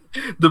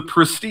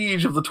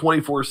prestige of the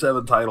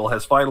 24/7 title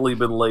has finally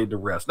been laid to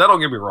rest. Now, don't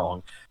get me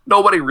wrong.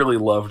 Nobody really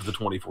loved the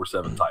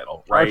 24/7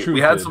 title, right?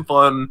 We had some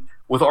fun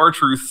with our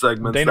Truth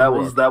segments.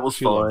 That was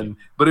fun,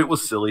 but it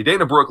was silly.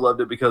 Dana Brooke loved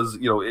it because,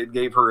 it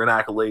gave her an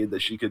accolade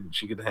that she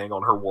could hang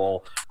on her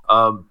wall.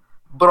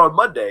 But on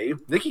Monday,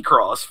 Nikki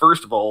Cross,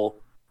 first of all,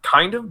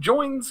 kind of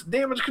joins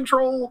Damage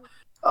Control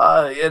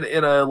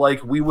in a,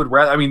 like, we would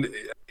rather. I mean,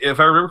 if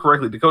I remember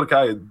correctly, Dakota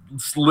Kai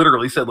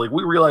literally said, like,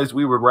 we realized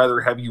we would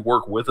rather have you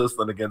work with us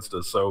than against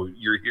us, so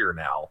you're here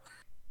now.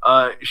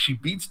 She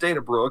beats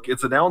Dana Brooke.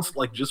 It's announced,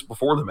 like, just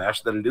before the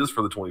match that it is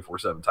for the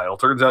 24/7 title.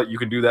 Turns out you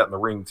can do that in the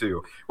ring,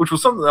 too, which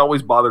was something that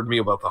always bothered me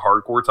about the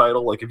hardcore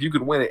title. Like, if you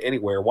could win it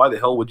anywhere, why the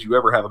hell would you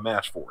ever have a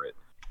match for it?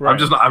 Right.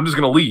 I'm just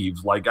going to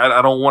leave. Like,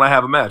 I don't want to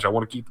have a match. I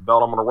want to keep the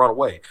belt. I'm going to run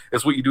away.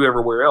 It's what you do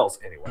everywhere else.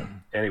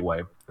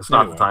 Anyway, it's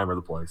not the time or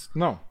the place.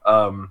 No.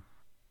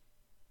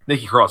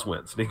 Nikki Cross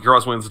wins. Nikki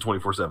Cross wins the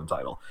 24/7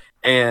 title.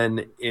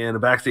 And in a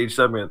backstage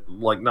segment,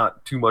 like,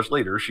 not too much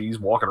later, she's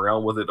walking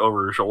around with it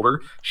over her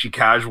shoulder. She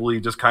casually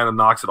just kind of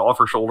knocks it off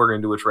her shoulder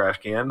into a trash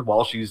can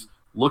while she's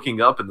looking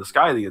up in the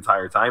sky the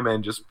entire time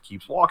and just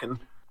keeps walking.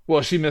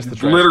 Well, she missed the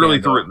trash.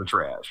 Literally threw it in the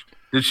trash.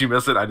 Did she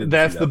miss it? I didn't.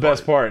 That's the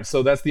best part.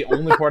 So that's the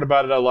only part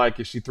about it I like,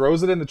 is she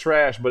throws it in the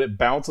trash, but it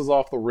bounces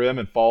off the rim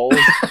and falls.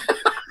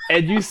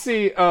 And you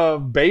see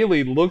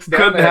Bayley looks down.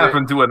 Couldn't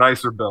happen to a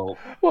nicer belt.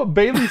 Well,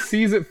 Bayley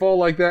sees it fall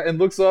like that and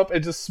looks up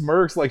and just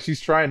smirks like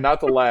she's trying not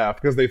to laugh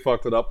because they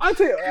fucked it up. I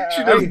tell you,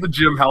 she does the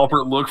Jim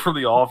Halpert look from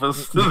The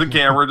Office to the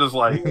camera, just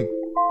like.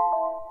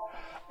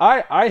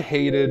 I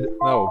hated.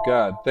 Oh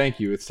God, thank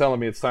you. It's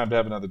telling me it's time to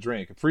have another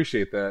drink.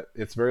 Appreciate that.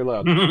 It's very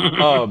loud.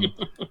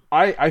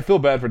 I feel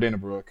bad for Dana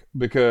Brooke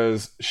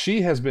because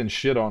she has been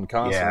shit on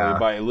constantly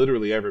by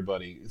literally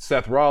everybody.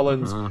 Seth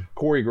Rollins,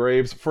 Corey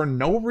Graves, for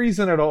no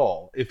reason at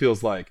all. It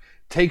feels like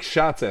take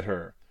shots at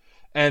her,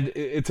 and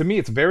to me,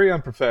 it's very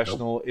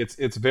unprofessional. Nope.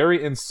 It's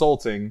very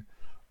insulting,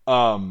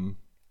 and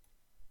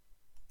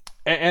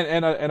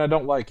I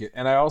don't like it.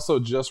 And I also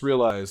just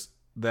realized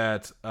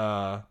that.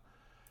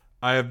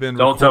 I have been.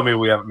 Don't tell me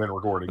we haven't been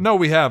recording. No,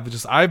 we have.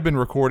 Just I've been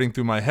recording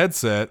through my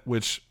headset,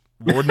 which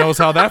Lord knows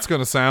how that's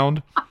going to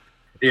sound.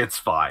 It's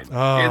fine.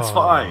 It's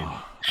fine.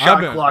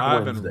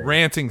 I've been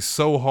ranting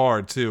so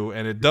hard too,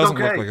 and it doesn't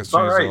look like it's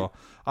changed at all.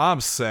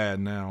 I'm sad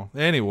now.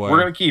 Anyway,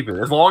 we're gonna keep it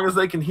as long as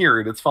they can hear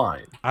it. It's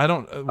fine. I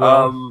don't.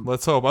 Well,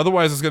 let's hope.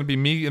 Otherwise, it's gonna be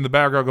me in the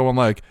background going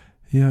like,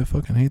 "Yeah, I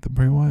fucking hate the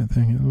Bray Wyatt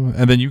thing,"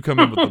 and then you come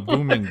in with the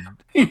booming.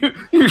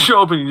 You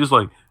show up and you're just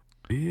like.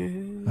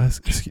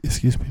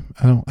 Excuse me.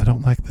 I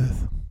don't like this.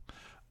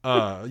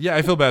 Yeah,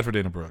 I feel bad for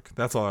Dana Brooke.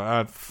 That's all.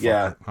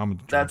 I'm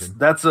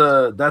that's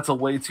a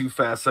way too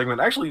fast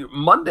segment. Actually,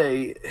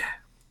 Monday,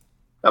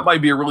 that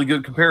might be a really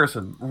good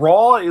comparison.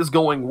 Raw is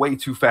going way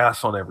too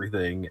fast on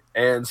everything,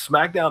 and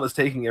SmackDown is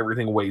taking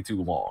everything way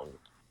too long.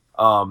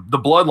 The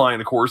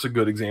Bloodline, of course, a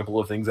good example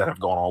of things that have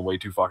gone on way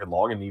too fucking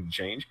long and need to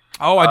change.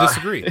 Oh, I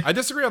disagree. I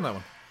disagree on that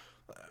one.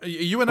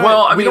 You and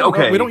I. We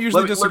don't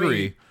usually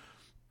disagree.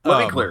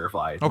 Let me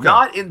clarify. Okay.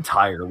 Not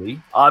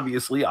entirely.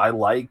 Obviously, I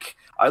like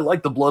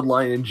the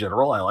Bloodline in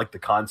general. I like the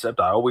concept.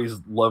 I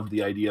always loved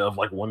the idea of,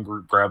 like, one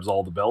group grabs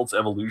all the belts.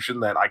 Evolution,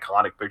 that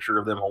iconic picture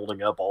of them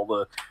holding up all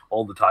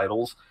the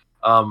titles.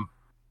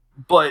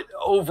 But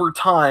over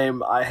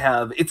time,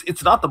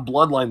 it's not the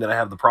Bloodline that I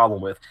have the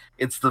problem with.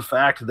 It's the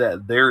fact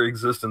that their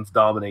existence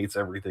dominates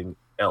everything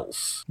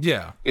else.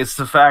 Yeah. It's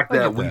the fact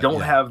that we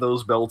don't have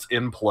those belts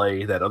in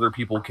play, that other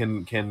people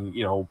can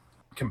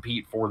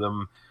compete for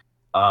them.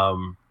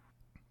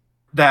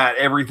 That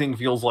everything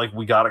feels like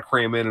we got to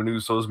cram in an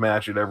Usos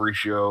match at every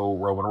show.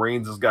 Roman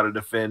Reigns has got to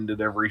defend at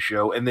every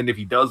show. And then if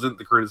he doesn't,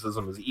 the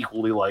criticism is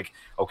equally like,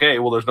 okay,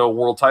 well, there's no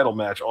world title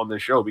match on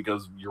this show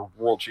because your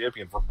world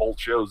champion for both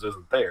shows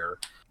isn't there.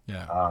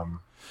 Yeah.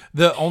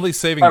 The only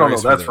saving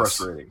grace that's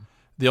frustrating.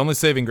 The only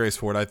saving grace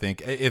for it, I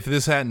think, if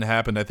this hadn't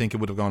happened, I think it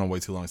would have gone on way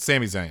too long.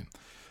 Sami Zayn.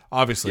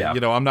 Obviously,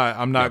 I'm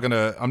not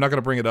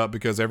gonna bring it up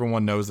because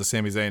everyone knows that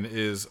Sami Zayn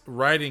is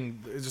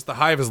riding just the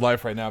high of his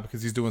life right now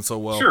because he's doing so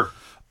well. Sure.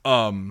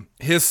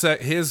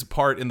 his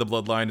part in the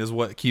bloodline is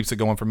what keeps it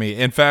going for me.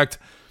 In fact,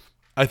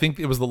 I think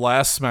it was the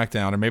last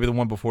SmackDown or maybe the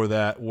one before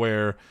that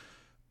where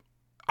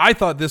I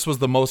thought this was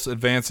the most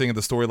advancing of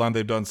the storyline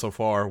they've done so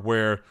far,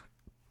 where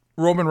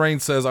Roman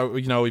Reigns says,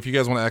 if you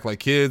guys want to act like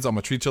kids, I'm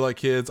going to treat you like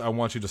kids. I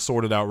want you to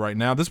sort it out right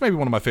now. This may be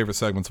one of my favorite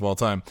segments of all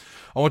time.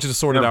 I want you to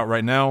sort it out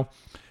right now.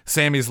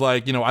 Sammy's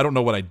like, I don't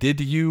know what I did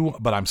to you,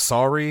 but I'm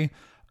sorry.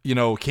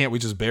 Can't we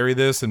just bury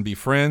this and be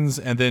friends?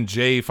 And then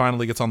Jay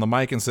finally gets on the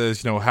mic and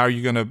says, how are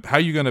you gonna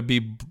be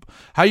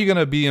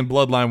in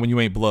bloodline when you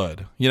ain't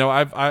blood?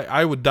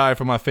 I would die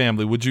for my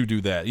family. Would you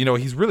do that?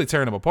 He's really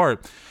tearing them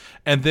apart.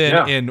 And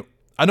then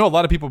I know a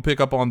lot of people pick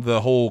up on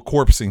the whole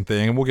corpsing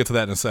thing, and we'll get to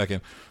that in a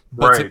second.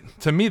 But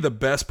to me, the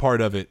best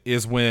part of it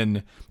is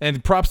when,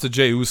 and props to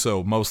Jey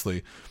Uso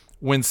mostly,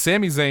 when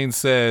Sami Zayn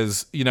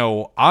says,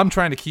 I'm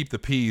trying to keep the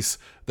peace,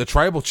 the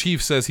tribal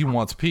chief says he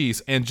wants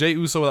peace, and Jey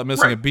Uso, without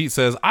missing a beat,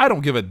 says, I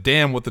don't give a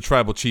damn what the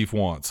tribal chief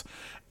wants.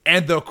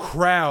 And the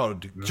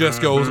crowd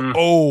just goes,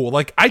 oh,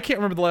 like I can't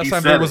remember the last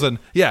time there was an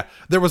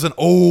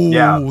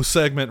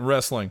segment in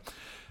wrestling.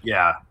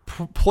 Yeah.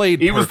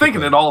 Played He was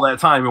thinking it all that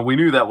time, and we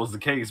knew that was the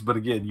case. But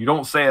again, you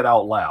don't say it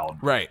out loud.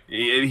 Right.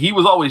 Jay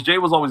was always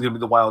going to be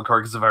the wild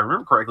card, because if I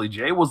remember correctly,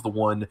 Jay was the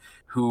one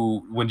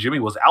who, when Jimmy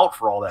was out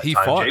for all that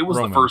time, Jay was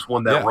Roman. the first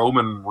one that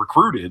Roman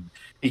recruited.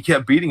 He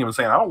kept beating him and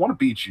saying, I don't want to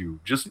beat you.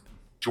 Just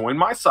join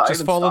my side. Just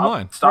and fall in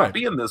line. Stop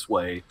being this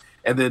way.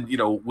 And then,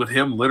 with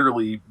him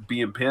literally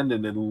being pinned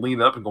and then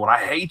leaning up and going,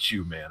 I hate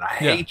you, man. I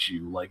hate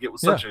you. Like, it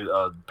was such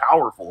a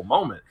powerful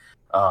moment.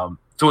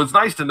 So it's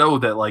nice to know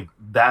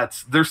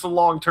that there's some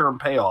long-term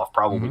payoff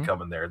probably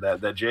coming there.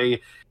 That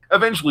Jay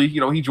eventually,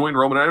 he joined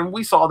Roman, and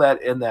we saw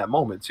that in that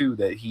moment too.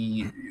 That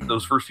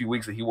those first few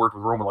weeks that he worked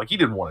with Roman, he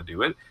didn't want to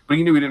do it, but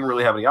he knew he didn't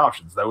really have any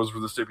options. That was for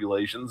the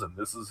stipulations, and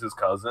this is his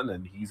cousin,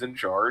 and he's in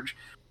charge.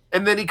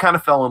 And then he kind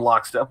of fell in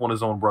lockstep when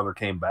his own brother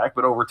came back.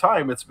 But over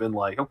time, it's been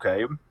like,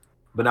 okay,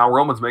 but now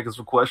Roman's making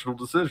some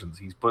questionable decisions.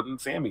 He's putting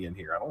Sammy in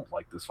here. I don't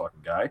like this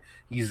fucking guy.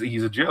 He's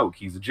a joke.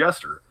 He's a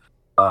jester.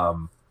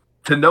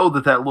 To know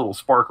that little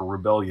spark of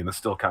rebellion is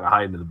still kind of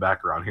hiding in the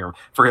background here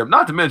for him.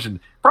 Not to mention,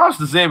 props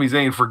to Sami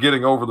Zayn for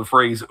getting over the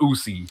phrase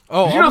 "Usi."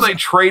 Oh, did you know they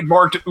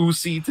trademarked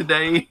Usi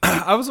today?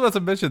 I was about to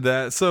mention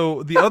that.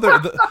 So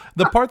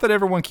the part that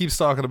everyone keeps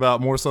talking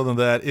about more so than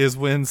that is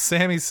when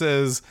Sammy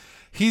says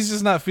he's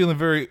just not feeling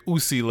very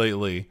Usi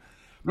lately.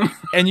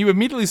 And you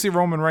immediately see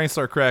Roman Reigns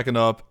start cracking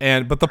up,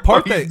 but the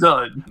part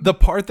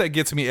that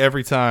gets me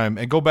every time,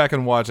 and go back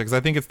and watch it because I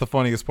think it's the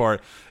funniest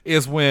part,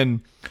 is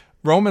when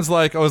Roman's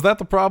like, oh, is that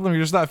the problem?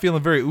 You're just not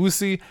feeling very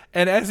Usi?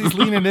 And as he's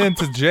leaning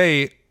into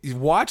Jay,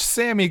 watch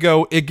Sammy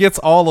go, it gets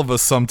all of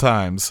us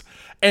sometimes.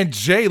 And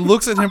Jay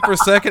looks at him for a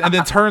second and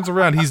then turns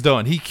around. He's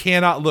done. He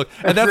cannot look.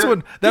 And that's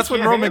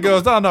when Roman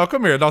goes, no,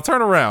 come here. No,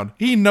 turn around.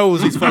 He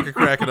knows he's fucking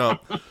cracking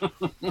up.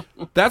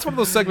 That's one of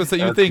those segments that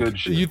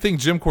you think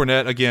Jim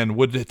Cornette, again,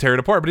 would tear it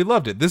apart, but he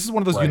loved it. This is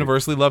one of those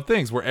universally loved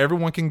things where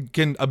everyone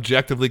can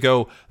objectively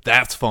go,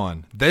 that's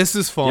fun. This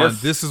is fun.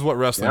 Yes. This is what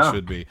wrestling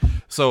should be.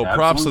 So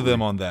props to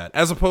them on that.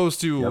 As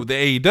opposed to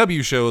the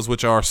AEW shows,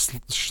 which are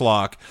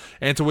schlock,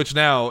 and to which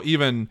now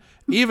even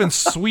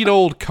sweet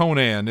old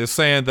Conan is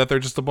saying that they're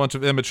just a bunch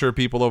of immature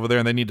people over there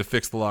and they need to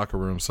fix the locker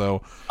room.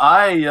 So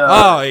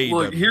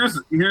look, here's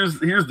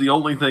the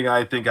only thing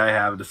I think I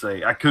have to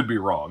say. I could be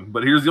wrong,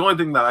 but here's the only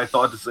thing that I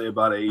thought to say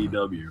about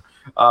AEW.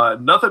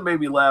 Nothing made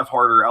me laugh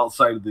harder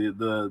outside of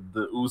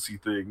the Usi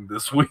thing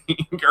this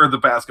week or the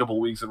past couple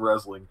of weeks in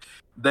wrestling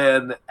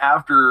than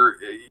after,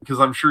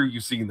 because I'm sure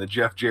you've seen that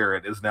Jeff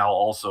Jarrett is now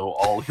also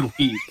All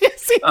Elite.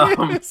 Yes, he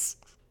is.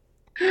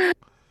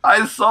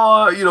 I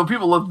saw,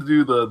 people love to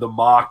do the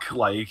mock,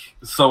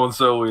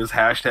 so-and-so is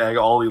hashtag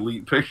all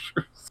elite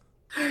pictures.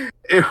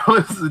 It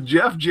was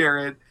Jeff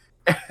Jarrett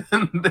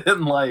and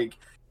then,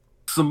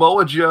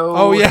 Samoa Joe.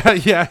 Oh, yeah. I'm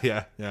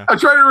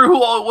trying to remember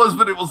who all it was,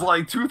 but it was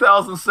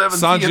 2007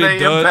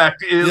 TNA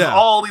Impact is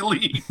all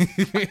elite.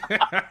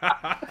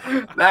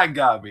 That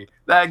got me.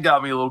 That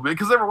got me a little bit,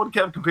 because everyone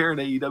kept comparing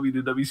AEW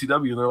to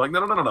WCW, and they're like,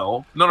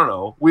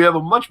 no. We have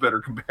a much better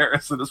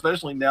comparison,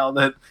 especially now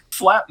that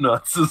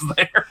Slapnuts is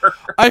there.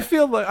 I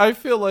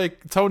feel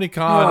like Tony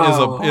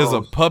Khan is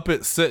a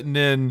puppet sitting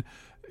in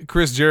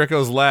Chris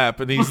Jericho's lap,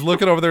 and he's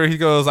looking over there. He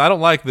goes, I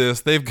don't like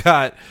this. They've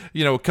got,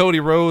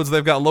 Cody Rhodes.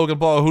 They've got Logan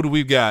Paul. Who do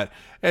we got?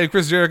 And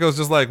Chris Jericho's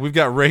just like, we've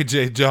got Ray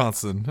J.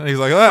 Johnson. And he's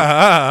like, He's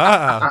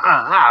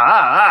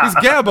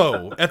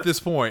Gabbo at this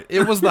point.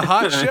 It was the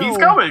hot show. He's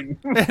coming.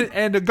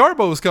 And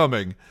Garbo's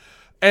coming.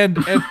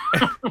 And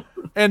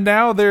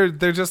now they're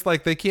just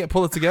like, they can't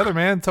pull it together,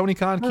 man. Tony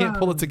Khan can't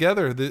pull it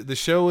together. The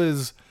show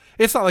is...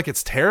 It's not like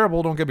it's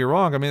terrible, don't get me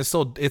wrong. I mean,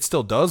 it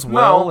still does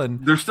well,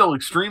 and they're still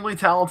extremely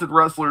talented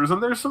wrestlers,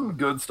 and there's some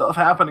good stuff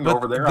happening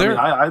over there.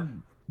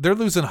 They're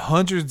losing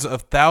hundreds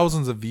of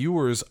thousands of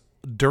viewers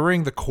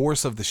during the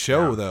course of the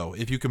show, though.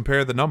 If you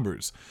compare the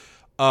numbers,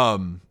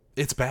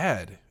 it's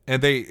bad,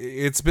 and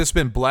it's just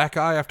been black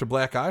eye after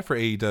black eye for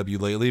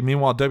AEW lately.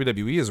 Meanwhile,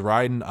 WWE is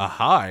riding a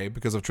high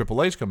because of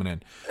Triple H coming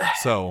in.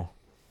 So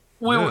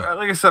Yeah.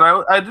 Like I said,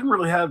 I didn't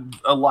really have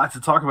a lot to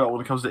talk about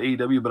when it comes to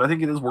AEW, but I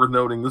think it is worth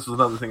noting. This is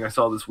another thing I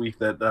saw this week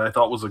that I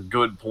thought was a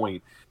good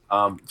point.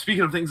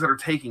 Speaking of things that are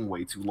taking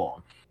way too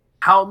long,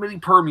 how many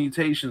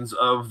permutations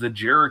of the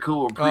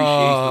Jericho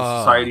Appreciation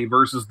Society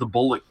versus the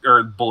Bullet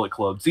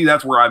Club? See,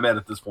 that's where I'm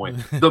at this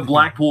point. The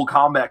Blackpool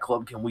Combat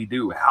Club can we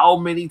do? How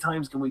many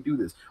times can we do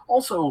this?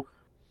 Also,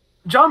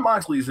 Jon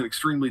Moxley is an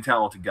extremely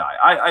talented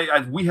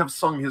guy. We have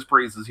sung his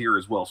praises here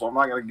as well, so I'm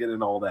not going to get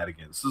into all that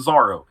again.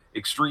 Cesaro,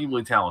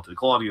 extremely talented.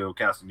 Claudio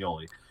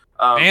Castagnoli.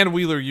 And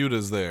Wheeler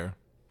Yuta's there.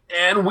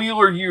 And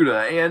Wheeler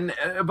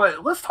Yuta.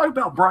 But let's talk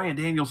about Bryan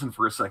Danielson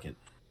for a second.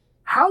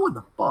 How in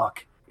the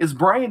fuck is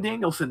Bryan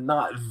Danielson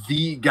not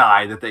the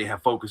guy that they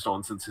have focused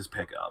on since his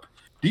pickup?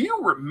 Do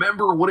you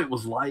remember what it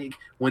was like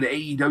when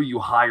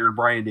AEW hired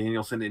Bryan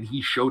Danielson and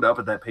he showed up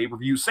at that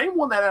pay-per-view? Same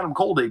one that Adam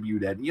Cole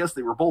debuted at. And yes,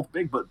 they were both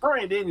big, but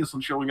Bryan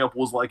Danielson showing up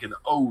was like an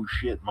oh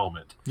shit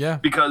moment. Yeah.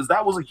 Because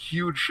that was a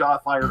huge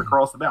shot fired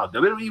across the bow.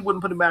 WWE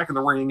wouldn't put him back in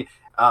the ring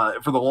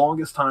for the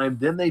longest time.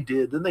 Then they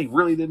did. Then they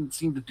really didn't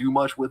seem to do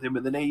much with him.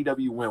 And then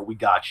AEW went, we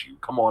got you.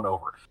 Come on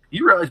over.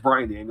 You realize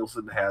Bryan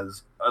Danielson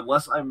has,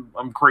 unless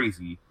I'm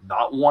crazy,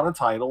 not won a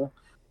title,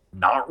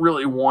 not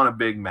really won a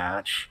big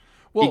match.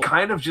 Well, he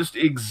kind of just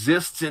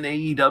exists in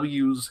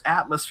AEW's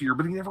atmosphere,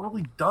 but he never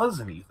really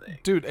does anything.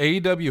 Dude,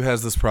 AEW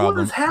has this problem.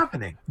 What is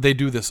happening? They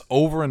do this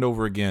over and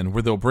over again,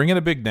 where they'll bring in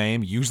a big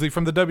name, usually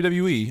from the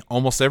WWE,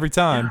 almost every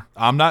time.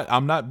 Yeah. I'm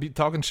not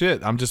talking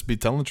shit. I'm just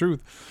telling the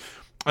truth.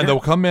 And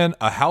they'll come in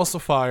a house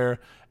of fire,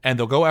 and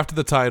they'll go after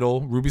the title.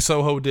 Ruby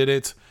Soho did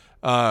it.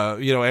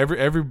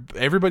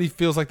 Everybody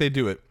feels like they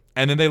do it,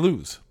 and then they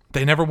lose.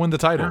 They never win the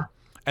title. Yeah.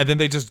 And then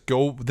they just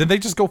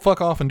go fuck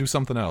off and do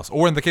something else.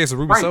 Or in the case of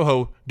Ruby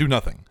Soho, do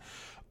nothing.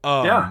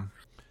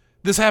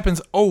 This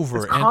happens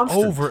over and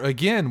over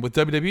again with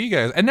WWE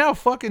guys. And now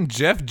fucking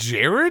Jeff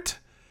Jarrett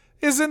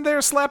is in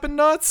there slapping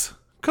nuts?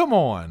 Come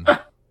on.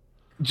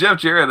 Jeff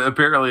Jarrett,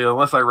 apparently,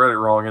 unless I read it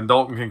wrong, and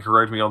Dalton can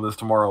correct me on this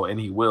tomorrow, and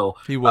he will.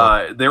 He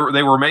will. They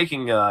were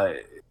making,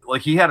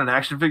 he had an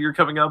action figure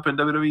coming up in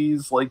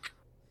WWE's,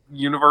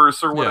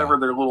 universe or whatever,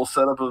 their little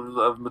setup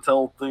of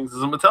Mattel things.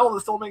 Is it Mattel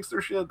that still makes their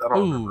shit? I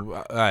don't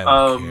remember. I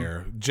don't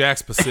care.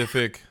 Jakks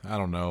Pacific, I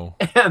don't know.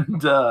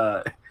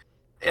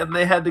 And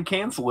they had to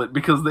cancel it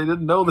because they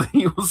didn't know that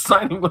he was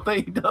signing with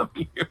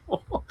AEW.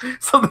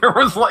 So there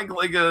was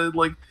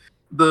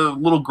the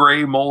little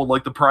gray mold,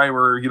 like the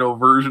primer,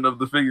 version of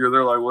the figure.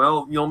 They're like,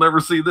 well, you'll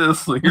never see this.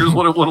 So here's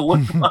what it would have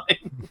looked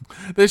like.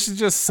 They should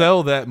just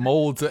sell that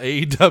mold to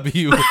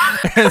AEW.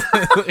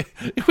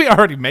 We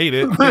already made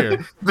it.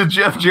 Here. The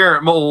Jeff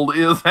Jarrett mold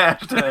is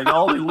hashtag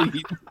all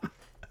elite.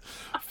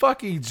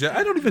 Fucking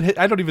I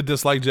don't even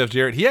dislike Jeff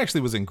Jarrett. He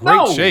actually was in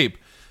great shape.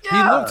 Yeah.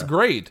 He looked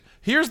great.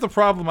 Here's the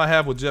problem I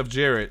have with Jeff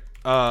Jarrett.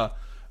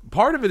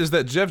 Part of it is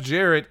that Jeff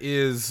Jarrett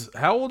is,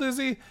 how old is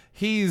he?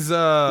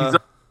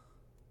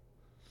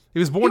 He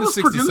was born in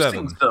 67.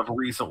 Producing stuff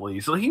recently,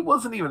 so he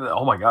wasn't even.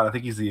 Oh my god, I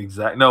think he's the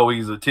exact. No,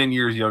 he's 10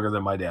 years younger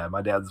than my dad.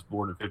 My dad's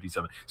born in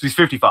 57, so he's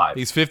 55.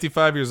 He's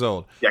 55 years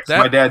old. Yeah,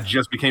 my dad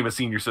just became a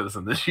senior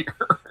citizen this year.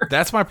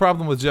 That's my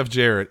problem with Jeff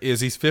Jarrett.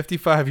 Is he's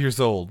 55 years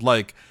old?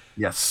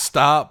 Yes.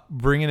 Stop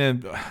bringing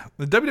in.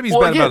 The WWE's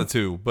bad about it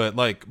too, but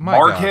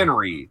Mark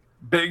Henry,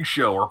 Big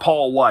Show, or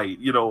Paul White,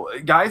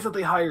 guys that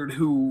they hired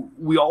who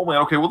we all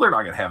went, okay, well, they're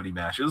not going to have any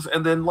matches.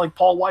 And then,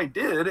 Paul White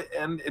did,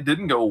 and it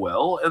didn't go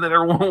well. And then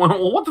everyone went,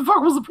 well, what the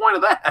fuck was the point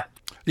of that?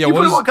 Yeah, you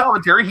put him on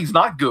commentary, he's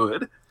not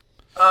good.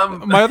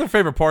 My other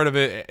favorite part of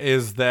it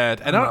is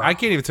that, and I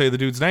can't even tell you the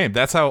dude's name.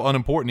 That's how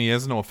unimportant he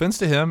is. No offense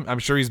to him. I'm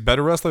sure he's a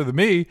better wrestler than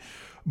me.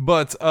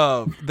 But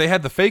they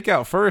had the fake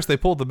out first. They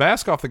pulled the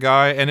mask off the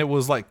guy, and it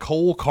was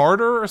Cole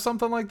Carter or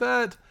something like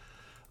that.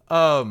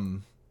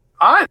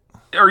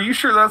 Are you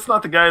sure that's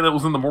not the guy that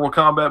was in the Mortal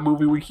Kombat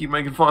movie we keep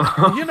making fun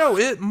of?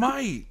 It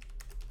might.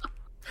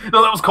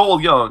 No, that was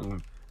Cole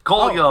Young.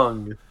 Cole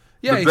Young,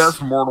 the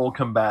best mortal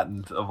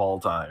combatant of all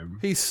time.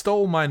 He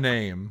stole my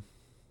name.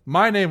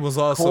 My name was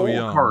also Cole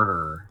Young.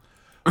 Carter.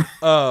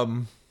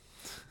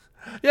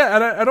 Yeah,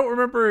 and I don't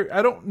remember.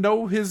 I don't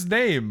know his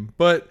name,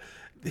 but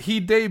he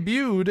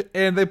debuted,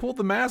 and they pulled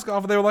the mask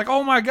off, and they were like,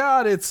 "Oh my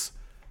god, it's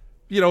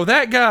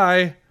that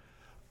guy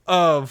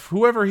of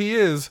whoever he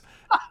is."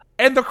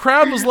 And the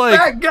crowd was like,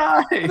 that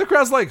guy. The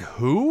crowd's like,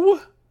 who?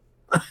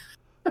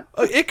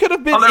 It could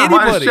have been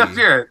anybody.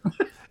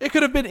 It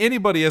could have been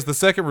anybody as the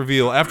second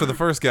reveal after the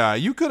first guy.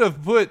 You could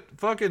have put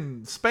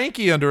fucking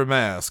Spanky under a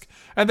mask,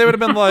 and they would have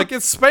been like,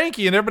 it's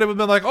Spanky, and everybody would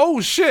have been like,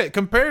 oh shit,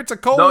 compared to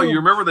Cole. No, you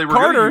remember they were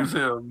going Carter. to use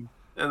him.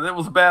 And that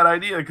was a bad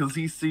idea because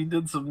he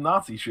did some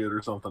Nazi shit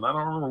or something. I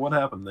don't remember what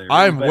happened there.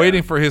 I'm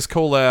waiting for his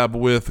collab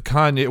with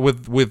Kanye,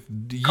 with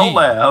Yee.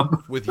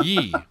 Collab? With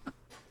Yee.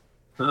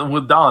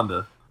 With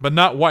Donda. But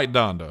not White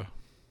Donda.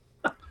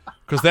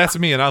 Because that's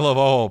me, and I love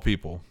all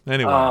people.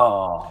 Anyway.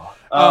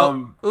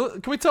 Can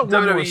we tell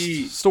one more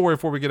story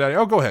before we get out of here?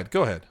 Oh, go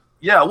ahead.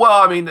 Yeah, well,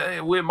 I mean,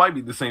 it might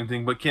be the same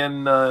thing, but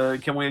can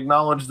we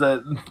acknowledge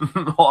that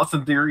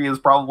Austin Theory is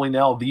probably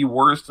now the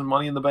worst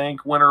Money in the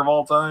Bank winner of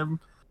all time?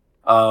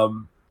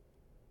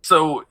 So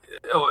So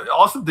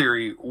Austin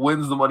Theory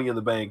wins the Money in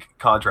the Bank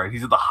contract.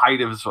 He's at the height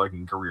of his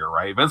fucking career,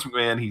 right? Vince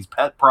McMahon, he's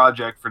pet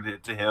project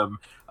to him.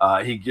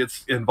 He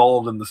gets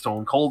involved in the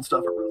Stone Cold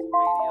stuff at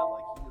WrestleMania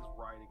like he is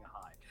riding a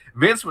high.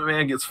 Vince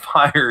McMahon gets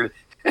fired,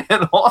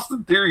 and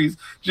Austin Theory's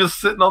just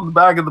sitting on the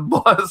back of the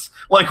bus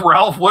like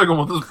Ralph Wiggum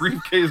with his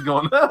briefcase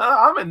going,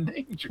 I'm in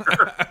danger.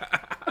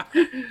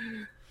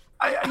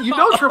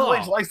 Triple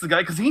H likes the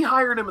guy because he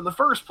hired him in the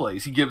first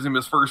place. He gives him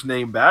his first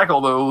name back,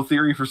 although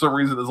Theory for some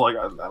reason is like,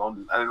 I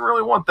didn't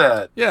really want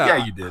that.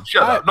 Yeah, you did.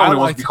 Shut up. Nobody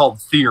wants to be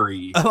called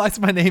Theory. I liked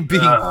my name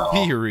being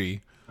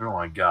Theory. Oh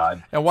my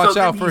god! And watch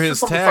out for his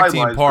tag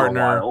team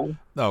partner.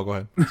 No, go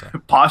ahead.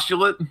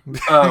 Postulate.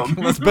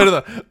 That's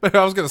better.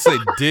 I was going to say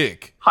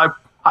Dick.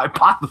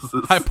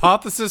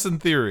 Hypothesis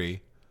and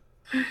Theory.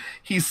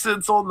 He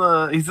sits on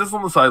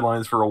the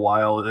sidelines for a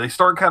while. They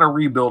start kind of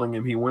rebuilding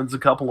him. He wins a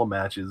couple of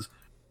matches.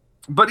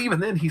 But even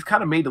then, he's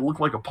kind of made to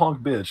look like a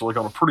punk bitch, like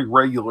on a pretty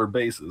regular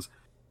basis.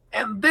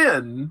 And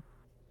then,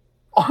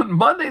 on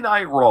Monday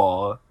Night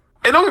Raw,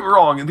 and don't get me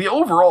wrong, the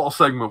overall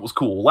segment was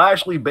cool.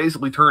 Lashley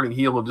basically turning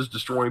heel and just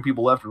destroying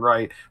people left and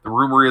right. The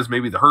rumor is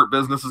maybe the Hurt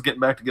Business is getting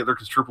back together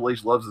because Triple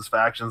H loves his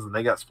factions and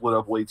they got split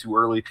up way too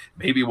early.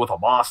 Maybe with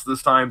Omos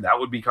this time. That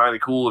would be kind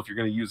of cool if you're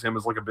going to use him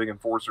as like a big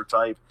enforcer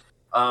type.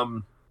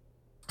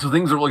 So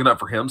things are looking up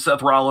for him.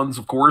 Seth Rollins,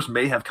 of course,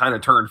 may have kind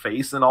of turned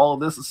face in all of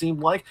this, it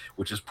seemed like,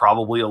 which is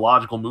probably a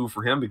logical move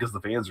for him because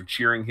the fans are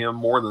cheering him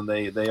more than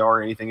they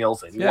are anything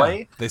else anyway.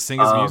 Yeah, they sing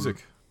his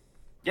music.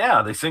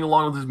 Yeah, they sing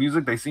along with his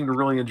music. They seem to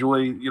really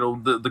enjoy,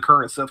 the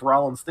current Seth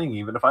Rollins thing,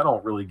 even if I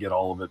don't really get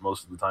all of it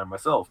most of the time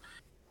myself.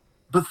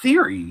 But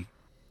Theory,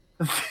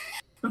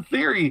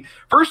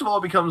 first of all,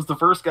 becomes the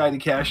first guy to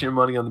cash in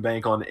Money on the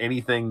Bank on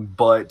anything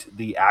but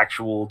the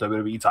actual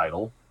WWE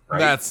title.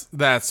 Right?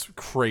 That's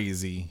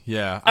crazy.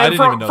 Yeah. I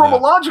didn't even know from a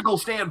logical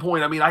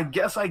standpoint, I mean, I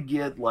guess I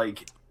get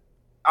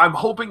I'm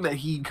hoping that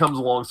he comes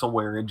along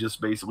somewhere and just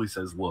basically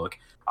says, look,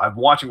 I'm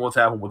watching what's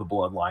happened with the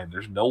Bloodline.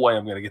 There's no way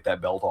I'm going to get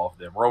that belt off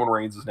them. Roman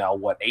Reigns is now,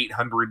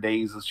 800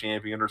 days as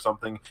champion or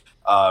something.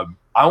 I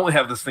only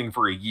have this thing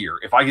for a year.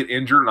 If I get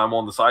injured and I'm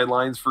on the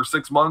sidelines for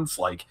 6 months,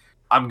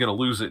 I'm going to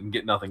lose it and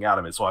get nothing out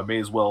of it, so I may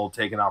as well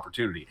take an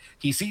opportunity.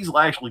 He sees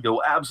Lashley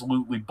go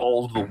absolutely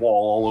balls to the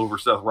wall all over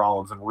Seth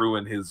Rollins and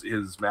ruin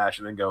his match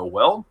and then go,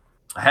 well,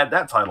 I had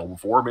that title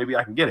before, maybe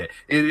I can get it.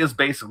 It is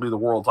basically the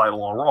world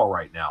title on Raw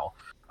right now.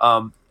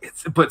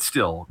 But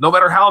still, no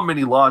matter how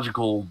many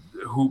logical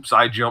hoops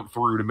I jump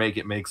through to make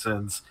it make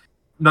sense,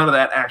 none of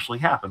that actually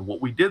happened.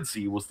 What we did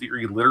see was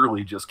Theory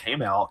literally just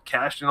came out,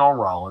 cashed in on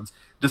Rollins,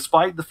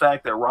 despite the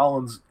fact that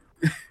Rollins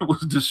was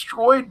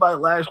destroyed by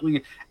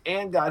Lashley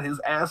and got his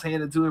ass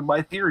handed to him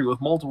by Theory with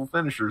multiple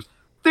finishers.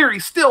 Theory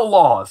still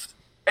lost,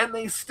 and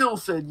they still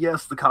said,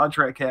 yes, the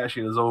contract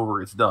cash-in is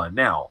over, it's done.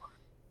 Now,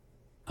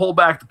 pull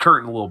back the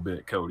curtain a little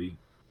bit, Cody.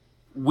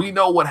 We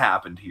know what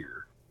happened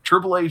here.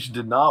 Triple H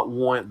did not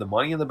want the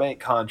Money in the Bank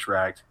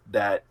contract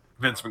that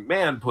Vince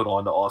McMahon put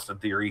on to Austin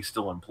Theory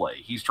still in play.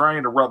 He's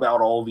trying to rub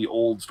out all the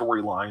old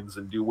storylines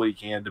and do what he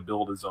can to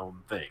build his own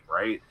thing,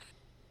 right?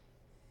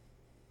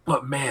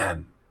 But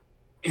man,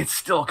 it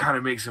still kind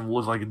of makes him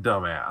look like a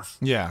dumbass.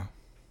 Yeah.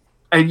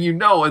 And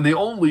and the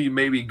only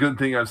maybe good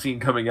thing I've seen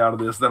coming out of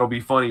this that'll be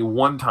funny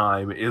one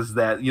time is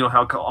that,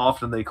 how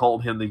often they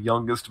called him the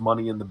youngest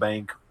Money in the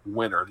Bank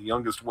winner, the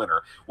youngest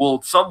winner.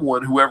 Well,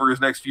 whoever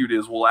his next feud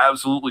is, will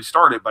absolutely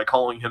start it by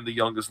calling him the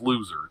youngest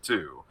loser,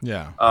 too.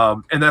 Yeah.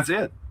 And that's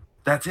it.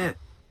 That's it.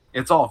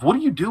 It's off. What do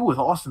you do with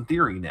Austin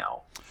Theory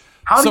now?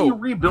 How do you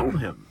rebuild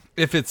him?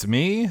 If it's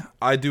me,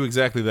 I do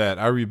exactly that.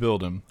 I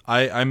rebuild him.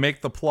 I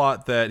make the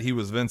plot that he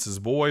was Vince's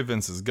boy.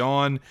 Vince is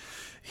gone.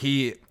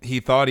 He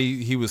thought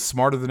he was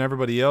smarter than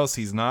everybody else.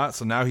 He's not.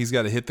 So now he's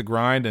got to hit the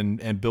grind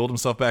and build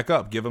himself back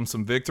up. Give him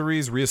some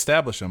victories.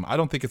 Reestablish him. I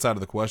don't think it's out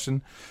of the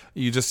question.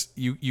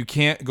 You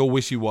can't go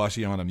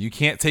wishy-washy on him. You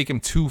can't take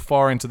him too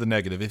far into the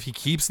negative. If he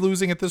keeps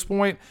losing at this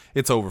point,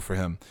 it's over for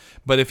him.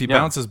 But if he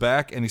bounces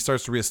back and he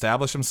starts to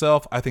reestablish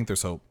himself, I think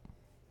there's hope.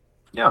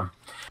 Yeah.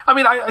 I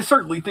mean, I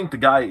certainly think the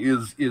guy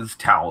is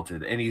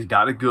talented and he's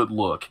got a good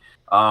look.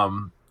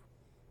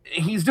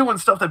 He's doing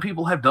stuff that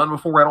people have done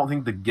before. I don't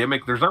think the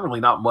gimmick, there's not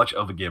really not much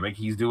of a gimmick.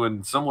 He's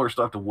doing similar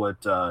stuff to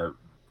what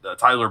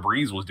Tyler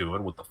Breeze was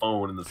doing with the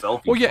phone and the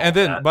selfie. Well, yeah, and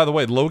then, by the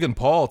way, Logan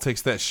Paul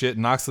takes that shit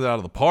and knocks it out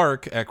of the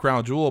park at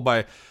Crown Jewel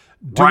by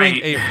doing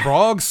a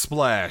frog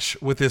splash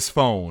with his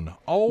phone.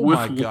 Oh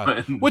my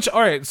god! Which, all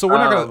right, so we're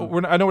not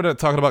gonna. I know we're not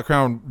talking about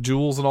Crown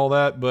Jewels and all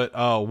that, but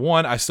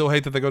one, I still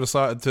hate that they go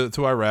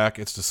to Iraq.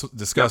 It's just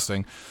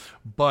disgusting.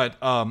 Yep. But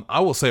I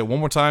will say it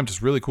one more time,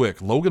 just really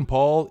quick. Logan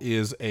Paul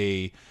is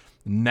a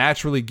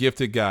naturally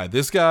gifted guy.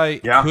 This guy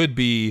could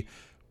be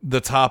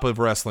the top of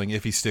wrestling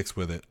if he sticks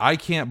with it. I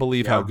can't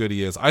believe how good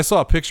he is. I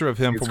saw a picture of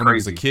him from when he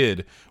was a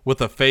kid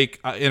with a fake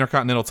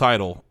Intercontinental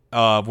title.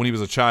 When he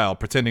was a child,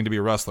 pretending to be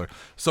a wrestler.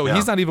 So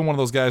he's not even one of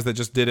those guys that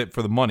just did it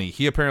for the money.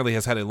 He apparently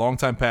has had a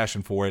long-time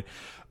passion for it.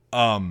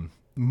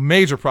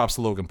 Major props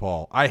to Logan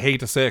Paul. I hate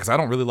to say it because I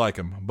don't really like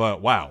him,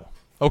 but wow.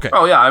 Okay.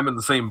 Oh yeah, I'm in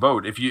the same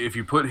boat. If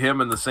you put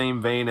him in the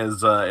same vein as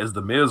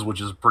the Miz,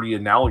 which is pretty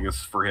analogous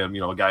for him,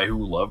 a guy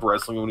who loved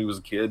wrestling when he was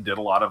a kid, did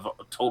a lot of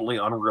totally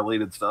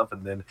unrelated stuff,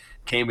 and then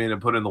came in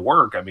and put in the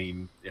work. I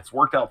mean, it's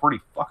worked out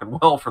pretty fucking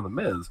well for the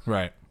Miz.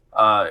 Right.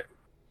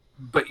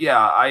 But yeah,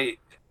 I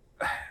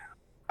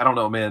don't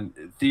know, man.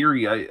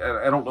 Theory,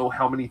 I don't know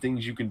how many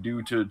things you can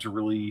do to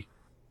really.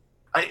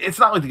 It's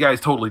not like the guy's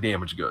totally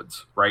damaged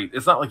goods, right?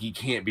 It's not like he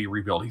can't be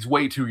rebuilt. He's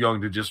way too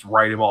young to just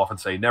write him off and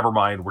say, never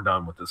mind, we're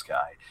done with this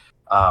guy.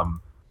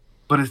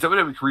 But his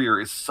WWE career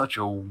is such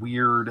a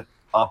weird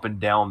up and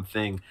down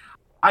thing.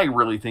 I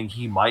really think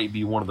he might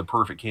be one of the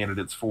perfect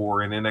candidates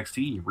for an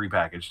NXT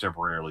repackage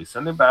temporarily.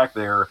 Send him back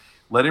there,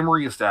 let him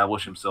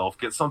reestablish himself,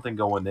 get something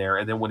going there,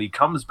 and then when he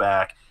comes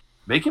back,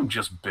 make him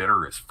just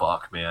bitter as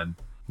fuck, man.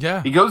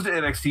 Yeah. He goes to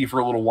NXT for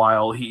a little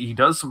while. He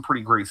does some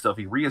pretty great stuff.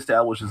 He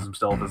reestablishes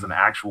himself as an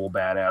actual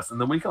badass. And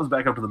then when he comes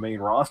back up to the main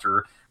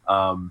roster,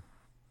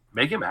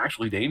 make him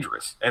actually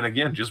dangerous. And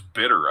again, just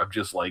bitter. I'm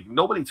just like,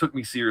 nobody took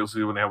me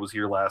seriously when I was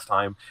here last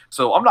time.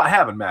 So I'm not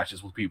having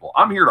matches with people.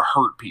 I'm here to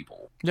hurt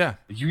people. Yeah.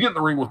 If you get in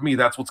the ring with me,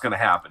 that's what's going to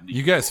happen.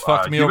 You guys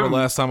fucked me over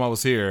last time I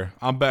was here.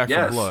 I'm back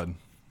for blood.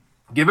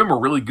 Give him a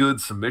really good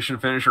submission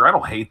finisher. I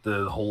don't hate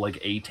the whole like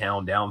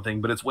A-Town down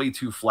thing, but it's way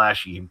too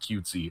flashy and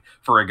cutesy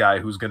for a guy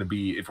who's going to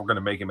be, if we're going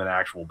to make him an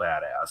actual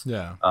badass.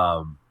 Yeah.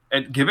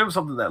 And give him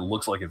something that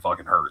looks like it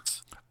fucking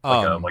hurts.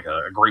 Like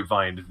a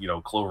grapevine,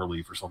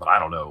 cloverleaf or something. I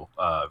don't know.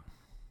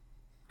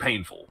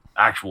 Painful.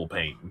 Actual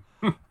pain.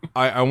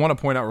 I want to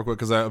point out real quick,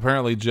 because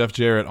apparently Jeff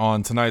Jarrett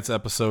on tonight's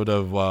episode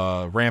of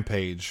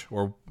Rampage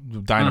or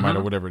Dynamite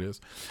or whatever it is.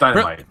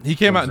 Dynamite. He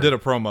came out and did a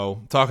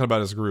promo talking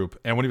about his group.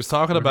 And when he was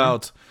talking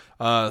about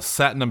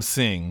Satnam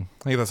Singh,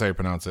 I think that's how you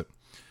pronounce it.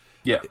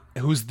 Yeah.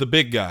 Who's the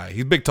big guy?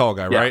 He's a big, tall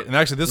guy, right? And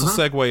actually, this will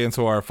segue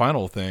into our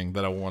final thing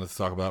that I wanted to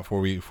talk about before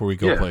we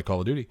go play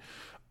Call of Duty.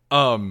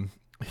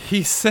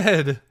 He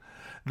said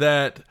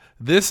that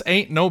this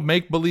ain't no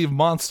make-believe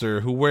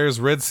monster who wears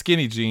red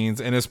skinny jeans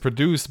and is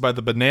produced by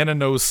the Banana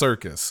Nose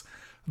Circus.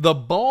 The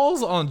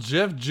balls on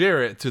Jeff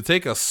Jarrett to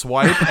take a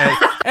swipe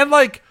at, and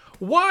like,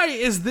 why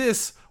is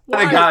this?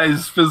 Why, the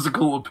guy's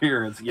physical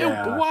appearance,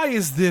 yeah. Why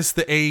is this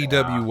the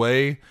AEW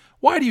way?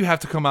 Why do you have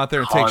to come out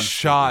there and take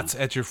shots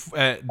at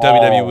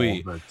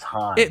WWE? All the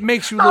time. It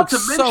makes you look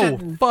so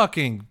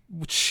fucking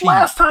cheap.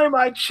 Last time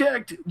I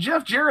checked,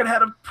 Jeff Jarrett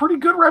had a pretty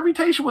good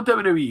reputation with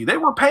WWE. They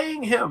were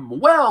paying him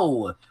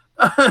well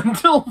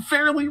until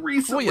fairly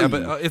recently. Well,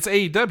 yeah, but it's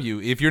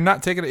AEW. If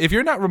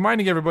you're not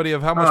reminding everybody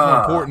of how much more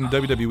important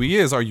WWE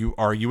is, are you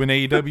an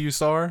AEW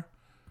star?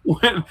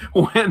 When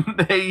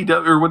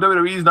AEW or when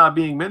WWE is not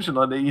being mentioned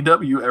on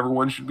AEW,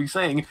 everyone should be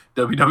saying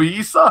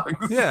WWE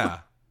sucks. Yeah.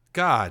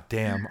 God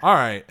damn. All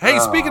right. Hey,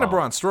 speaking of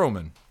Braun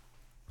Strowman.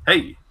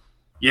 Hey.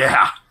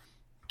 Yeah.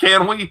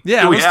 Can we?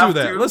 Yeah, let's do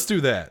that. Let's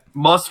do that.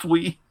 Must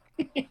we?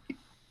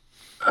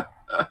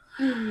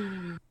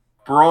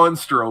 Braun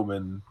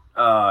Strowman.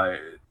 I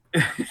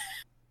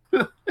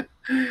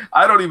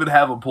don't even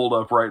have him pulled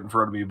up right in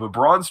front of me, but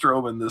Braun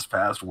Strowman this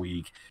past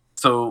week.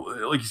 So,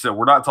 like you said,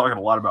 we're not talking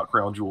a lot about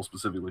Crown Jewel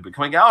specifically, but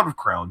coming out of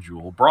Crown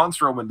Jewel, Braun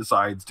Strowman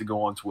decides to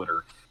go on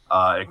Twitter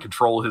and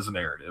control his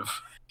narrative.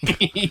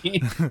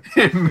 He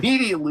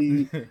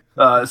immediately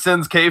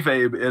sends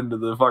kayfabe into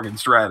the fucking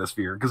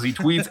stratosphere because he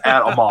tweets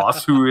at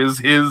Amos, who is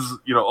his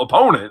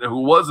opponent,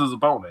 who was his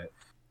opponent,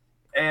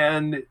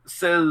 and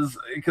says,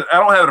 I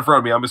don't have it in front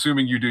of me, I'm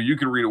assuming you do, you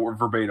can read it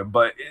verbatim,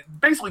 but it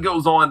basically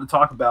goes on to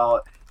talk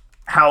about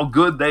how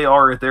good they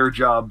are at their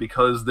job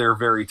because they're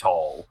very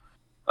tall.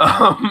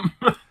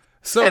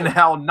 And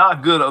how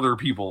not good other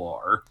people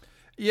are.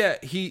 Yeah,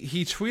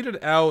 he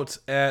tweeted out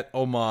at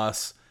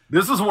Omos.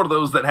 This is one of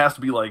those that has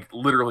to be like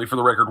literally for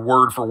the record,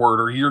 word for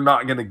word, or you're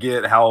not going to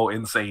get how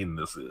insane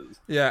this is.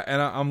 Yeah,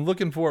 and I'm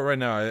looking for it right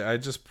now. I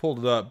just pulled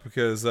it up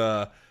because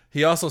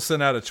he also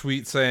sent out a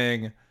tweet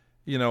saying,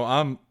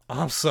 I'm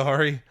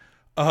sorry.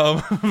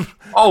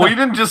 Oh, he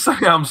didn't just say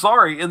I'm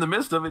sorry. In the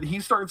midst of it,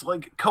 he starts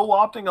like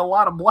co-opting a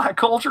lot of black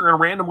culture and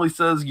randomly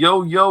says,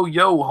 yo,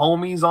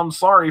 homies, I'm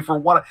sorry for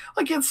what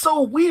it's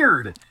so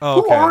weird.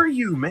 Oh, okay. Who are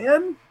you,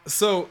 man?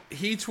 So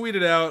he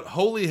tweeted out,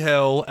 holy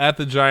hell, at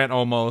the Giant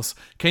Almost.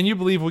 Can you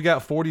believe we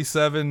got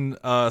 47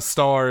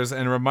 stars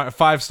and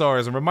 5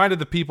 stars and reminded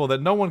the people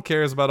that no one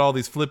cares about all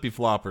these flippy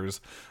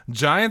floppers.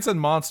 Giants and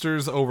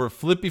monsters over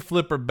flippy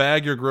flipper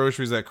bag your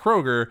groceries at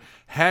Kroger.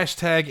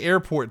 Hashtag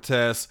airport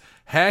test.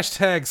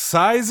 Hashtag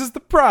size is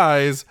the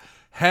prize.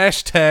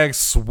 Hashtag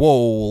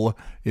swole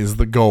is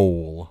the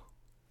goal.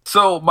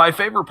 So my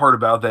favorite part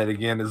about that,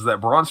 again, is that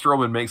Braun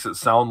Strowman makes it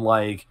sound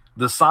like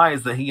the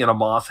size that he and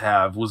Amos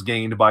have was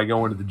gained by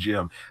going to the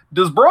gym.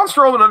 Does Braun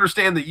Strowman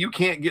understand that you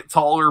can't get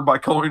taller by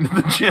going to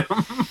the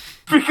gym?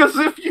 Because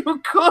if you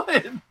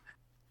could,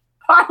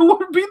 I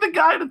would be the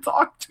guy to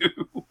talk to.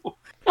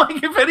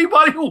 Like, if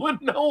anybody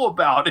would know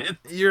about it.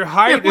 Your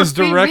height is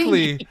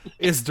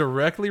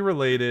directly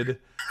related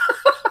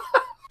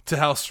to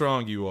how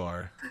strong you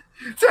are.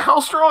 To how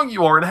strong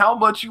you are and how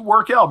much you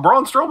work out.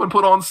 Braun Strowman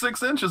put on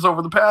 6 inches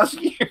over the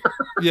past year.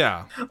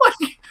 Yeah.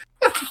 Like,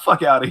 get the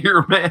fuck out of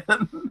here,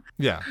 man.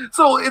 Yeah.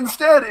 So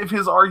instead, if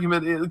his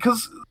argument is,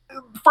 because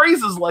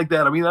phrases like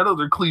that, I mean, I know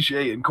they're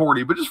cliche and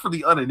corny, but just for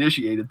the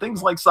uninitiated,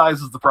 things like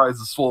size is the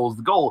prize, as swole is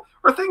the goal,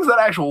 are things that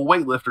actual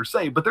weightlifters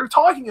say, but they're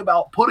talking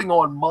about putting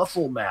on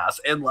muscle mass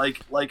and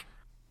like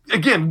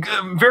again,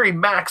 very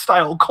Mac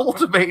style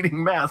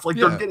cultivating mass. Like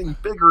they're getting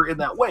bigger in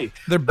that way.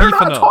 They're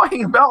not up.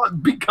 talking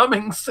about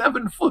becoming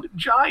 7-foot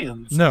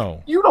giants.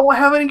 No. You don't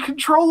have any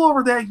control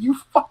over that, you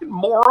fucking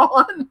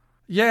moron.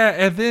 Yeah,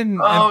 and then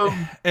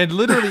and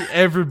literally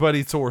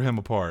everybody tore him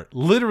apart.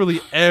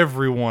 Literally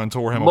everyone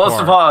tore him apart.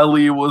 Mustafa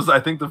Ali was, I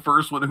think, the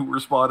first one who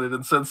responded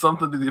and said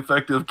something to the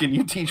effect of, "Can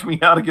you teach me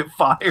how to get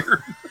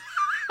fired?"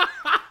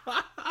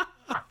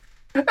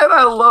 And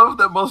I love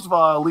that Mustafa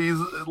Ali's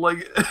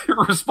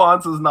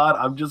response is not,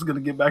 "I'm just going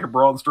to get back at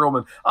Braun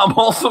Strowman. I'm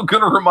also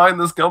going to remind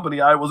this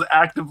company I was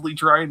actively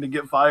trying to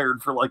get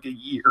fired for like a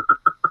year."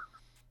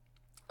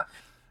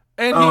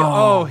 And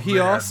he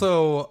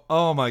also,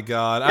 oh my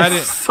God,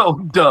 it's so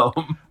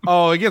dumb.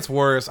 Oh, it gets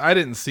worse. I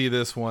didn't see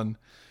this one.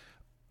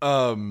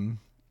 So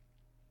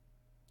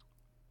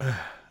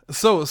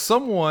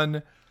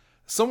someone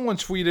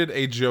tweeted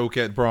a joke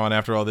at Braun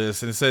after all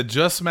this, and it said,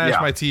 "Just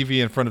smashed my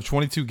TV in front of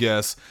 22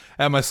 guests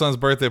at my son's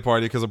birthday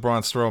party because of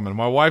Braun Strowman.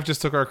 My wife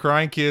just took our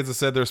crying kids and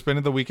said they're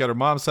spending the week at her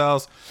mom's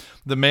house.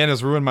 The man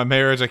has ruined my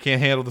marriage. I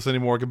can't handle this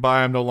anymore.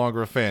 Goodbye. I'm no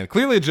longer a fan."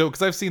 Clearly a joke,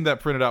 because I've seen that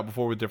printed out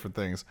before with different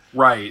things.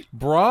 Right.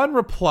 Braun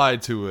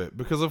replied to it,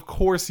 because of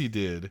course he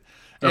did,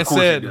 and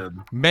said,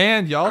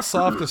 "Man, y'all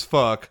soft as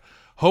fuck.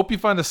 Hope you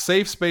find a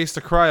safe space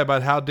to cry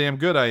about how damn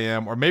good I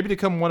am, or maybe to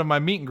come one of my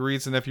meet and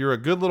greets, and if you're a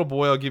good little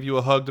boy, I'll give you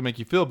a hug to make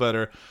you feel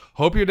better.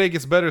 Hope your day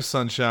gets better,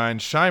 sunshine.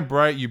 Shine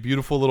bright, you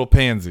beautiful little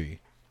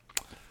pansy."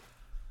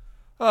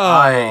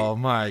 Oh,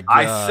 my God.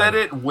 I said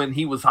it when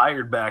he was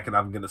hired back, and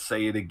I'm going to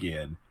say it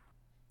again.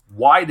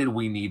 Why did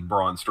we need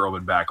Braun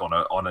Strowman back on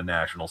a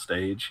national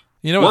stage?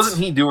 You know,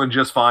 wasn't he doing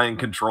just fine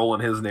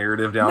controlling his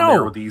narrative down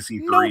there with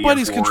EC3?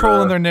 Nobody's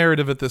controlling their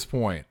narrative at this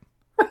point.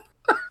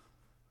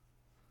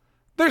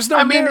 There's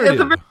no narrative. At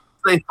the very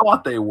they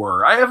thought they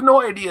were. I have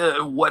no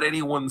idea what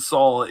anyone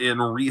saw in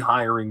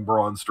rehiring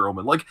Braun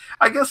Strowman. Like,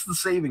 I guess the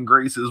saving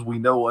grace is we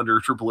know under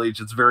Triple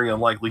H it's very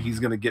unlikely he's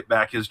going to get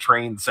back his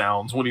trained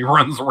sounds when he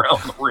runs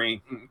around the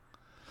ring.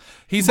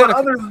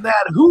 Other than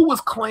that, who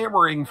was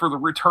clamoring for the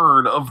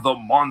return of the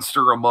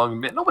monster among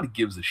men? Nobody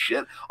gives a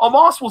shit.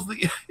 Omos was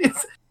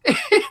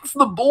it's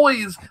the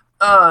boys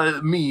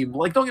meme.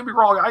 Like, don't get me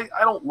wrong,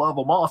 I don't love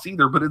Omos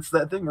either, but it's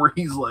that thing where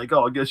he's like,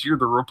 "Oh, I guess you're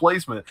the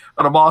replacement,"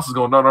 and Omos is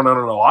going,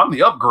 No, I'm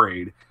the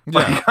upgrade.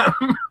 Yeah.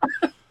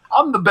 Like,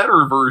 I'm the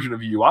better version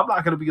of you. I'm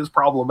not going to be as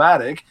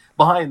problematic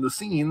behind the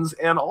scenes,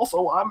 and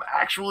also I'm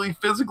actually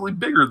physically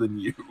bigger than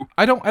you.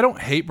 I don't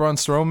hate Braun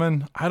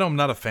Strowman. I'm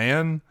not a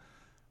fan.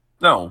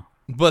 No.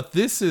 But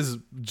this is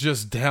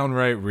just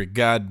downright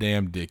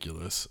goddamn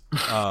ridiculous.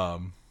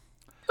 And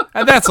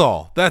that's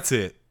all. That's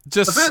it.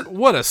 Just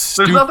what a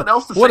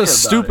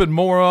stupid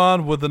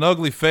moron with an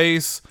ugly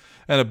face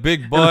and a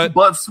big butt. And his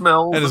butt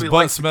smells. And his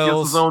butt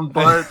smells. His own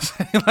butt.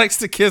 He likes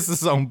to kiss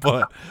his own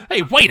butt.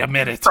 Hey, wait a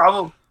minute.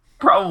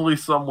 Probably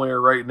somewhere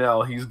right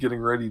now he's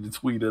getting ready to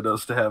tweet at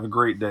us to have a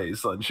great day,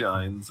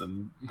 sunshines,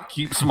 and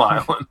keep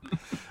smiling.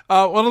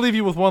 I want to leave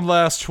you with one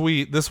last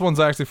tweet. This one's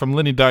actually from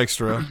Lenny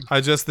Dykstra.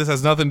 This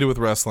has nothing to do with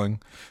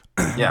wrestling.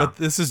 Yeah. But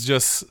this is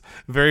just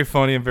very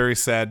funny and very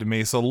sad to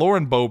me. So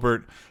Lauren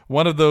Boebert,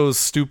 one of those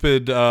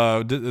stupid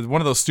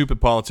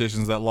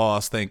politicians that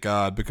lost, thank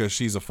God, because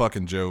she's a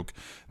fucking joke.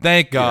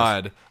 Thank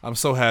God. Yes. I'm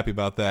so happy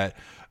about that.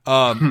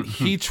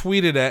 He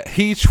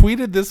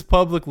tweeted this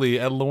publicly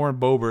at Lauren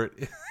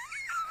Boebert.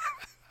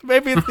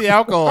 Maybe it's the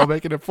alcohol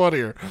making it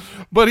funnier.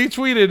 But he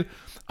tweeted,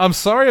 "I'm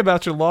sorry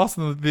about your loss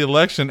in the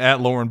election at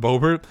Lauren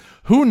Boebert.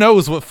 Who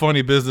knows what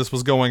funny business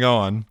was going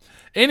on?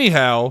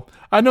 Anyhow,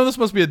 I know this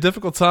must be a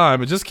difficult time,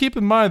 and just keep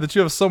in mind that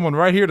you have someone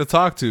right here to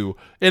talk to.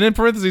 And in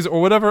parentheses,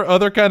 or whatever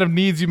other kind of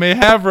needs you may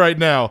have right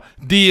now.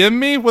 DM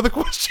me with a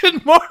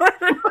question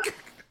mark."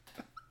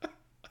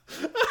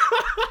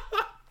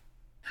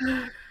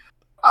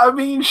 I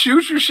mean,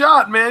 shoot your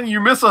shot, man. You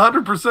miss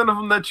 100% of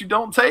them that you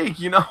don't take,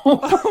 you know?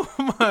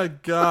 Oh, my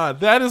God.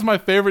 That is my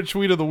favorite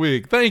tweet of the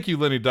week. Thank you,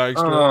 Lenny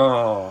Dykstra.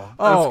 Oh,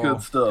 that's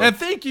good stuff. And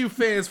thank you,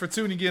 fans, for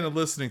tuning in and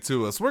listening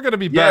to us. We're going to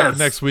be back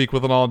next week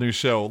with an all-new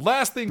show.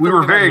 Last thing we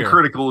were very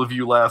critical of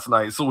you last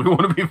night, so we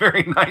want to be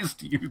very nice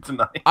to you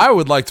tonight. I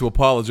would like to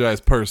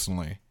apologize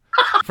personally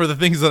for the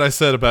things that I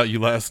said about you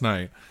last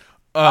night.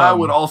 I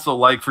would also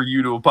like for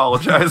you to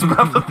apologize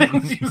about the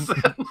things you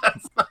said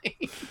last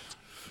night.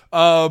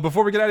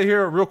 Before we get out of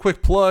here, a real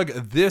quick plug.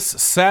 This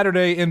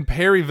Saturday in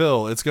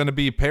Perryville, it's going to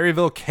be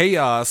Perryville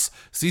Chaos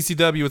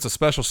CCW. It's a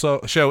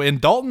special show in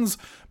Dalton's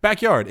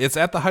backyard. It's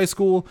at the high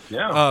school.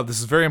 Yeah. This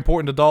is very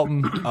important to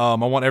Dalton. I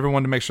want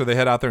everyone to make sure they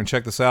head out there and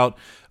check this out.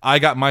 I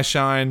got my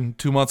shine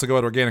 2 months ago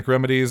at Organic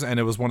Remedies, and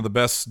it was one of the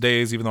best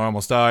days, even though I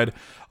almost died.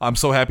 I'm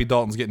so happy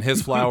Dalton's getting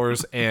his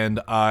flowers, and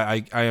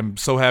I am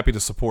so happy to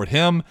support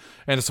him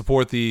and to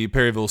support the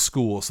Perryville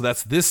school. So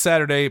that's this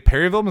Saturday,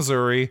 Perryville,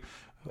 Missouri.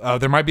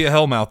 There might be a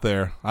Hellmouth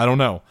there. I don't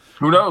know.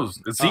 Who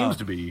knows? It seems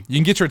to be. You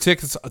can get your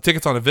tickets on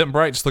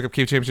Eventbrite. Just look up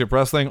Cape Championship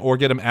Wrestling or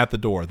get them at the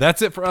door.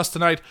 That's it for us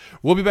tonight.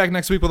 We'll be back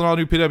next week with an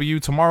all-new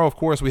PW. Tomorrow, of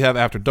course, we have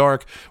After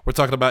Dark. We're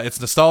talking about it's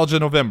Nostalgia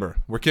November.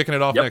 We're kicking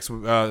it off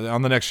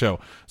on the next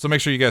show. So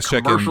make sure you guys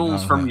check in.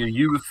 Commercials from your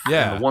youth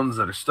and the ones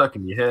that are stuck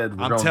in your head.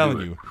 I'm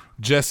telling you,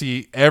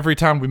 Jesse, every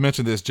time we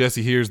mention this,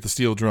 Jesse hears the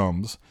steel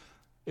drums.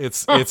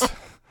 It's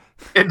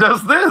It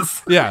does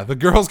this. Yeah, the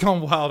Girls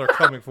Gone Wild are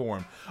coming for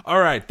him.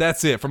 All right,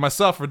 that's it. For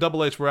myself, for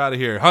Double H, we're out of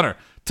here. Hunter,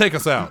 take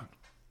us out.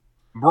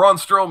 Braun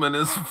Strowman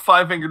is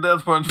 5-finger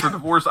death punch for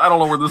divorce. I don't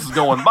know where this is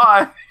going.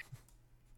 Bye.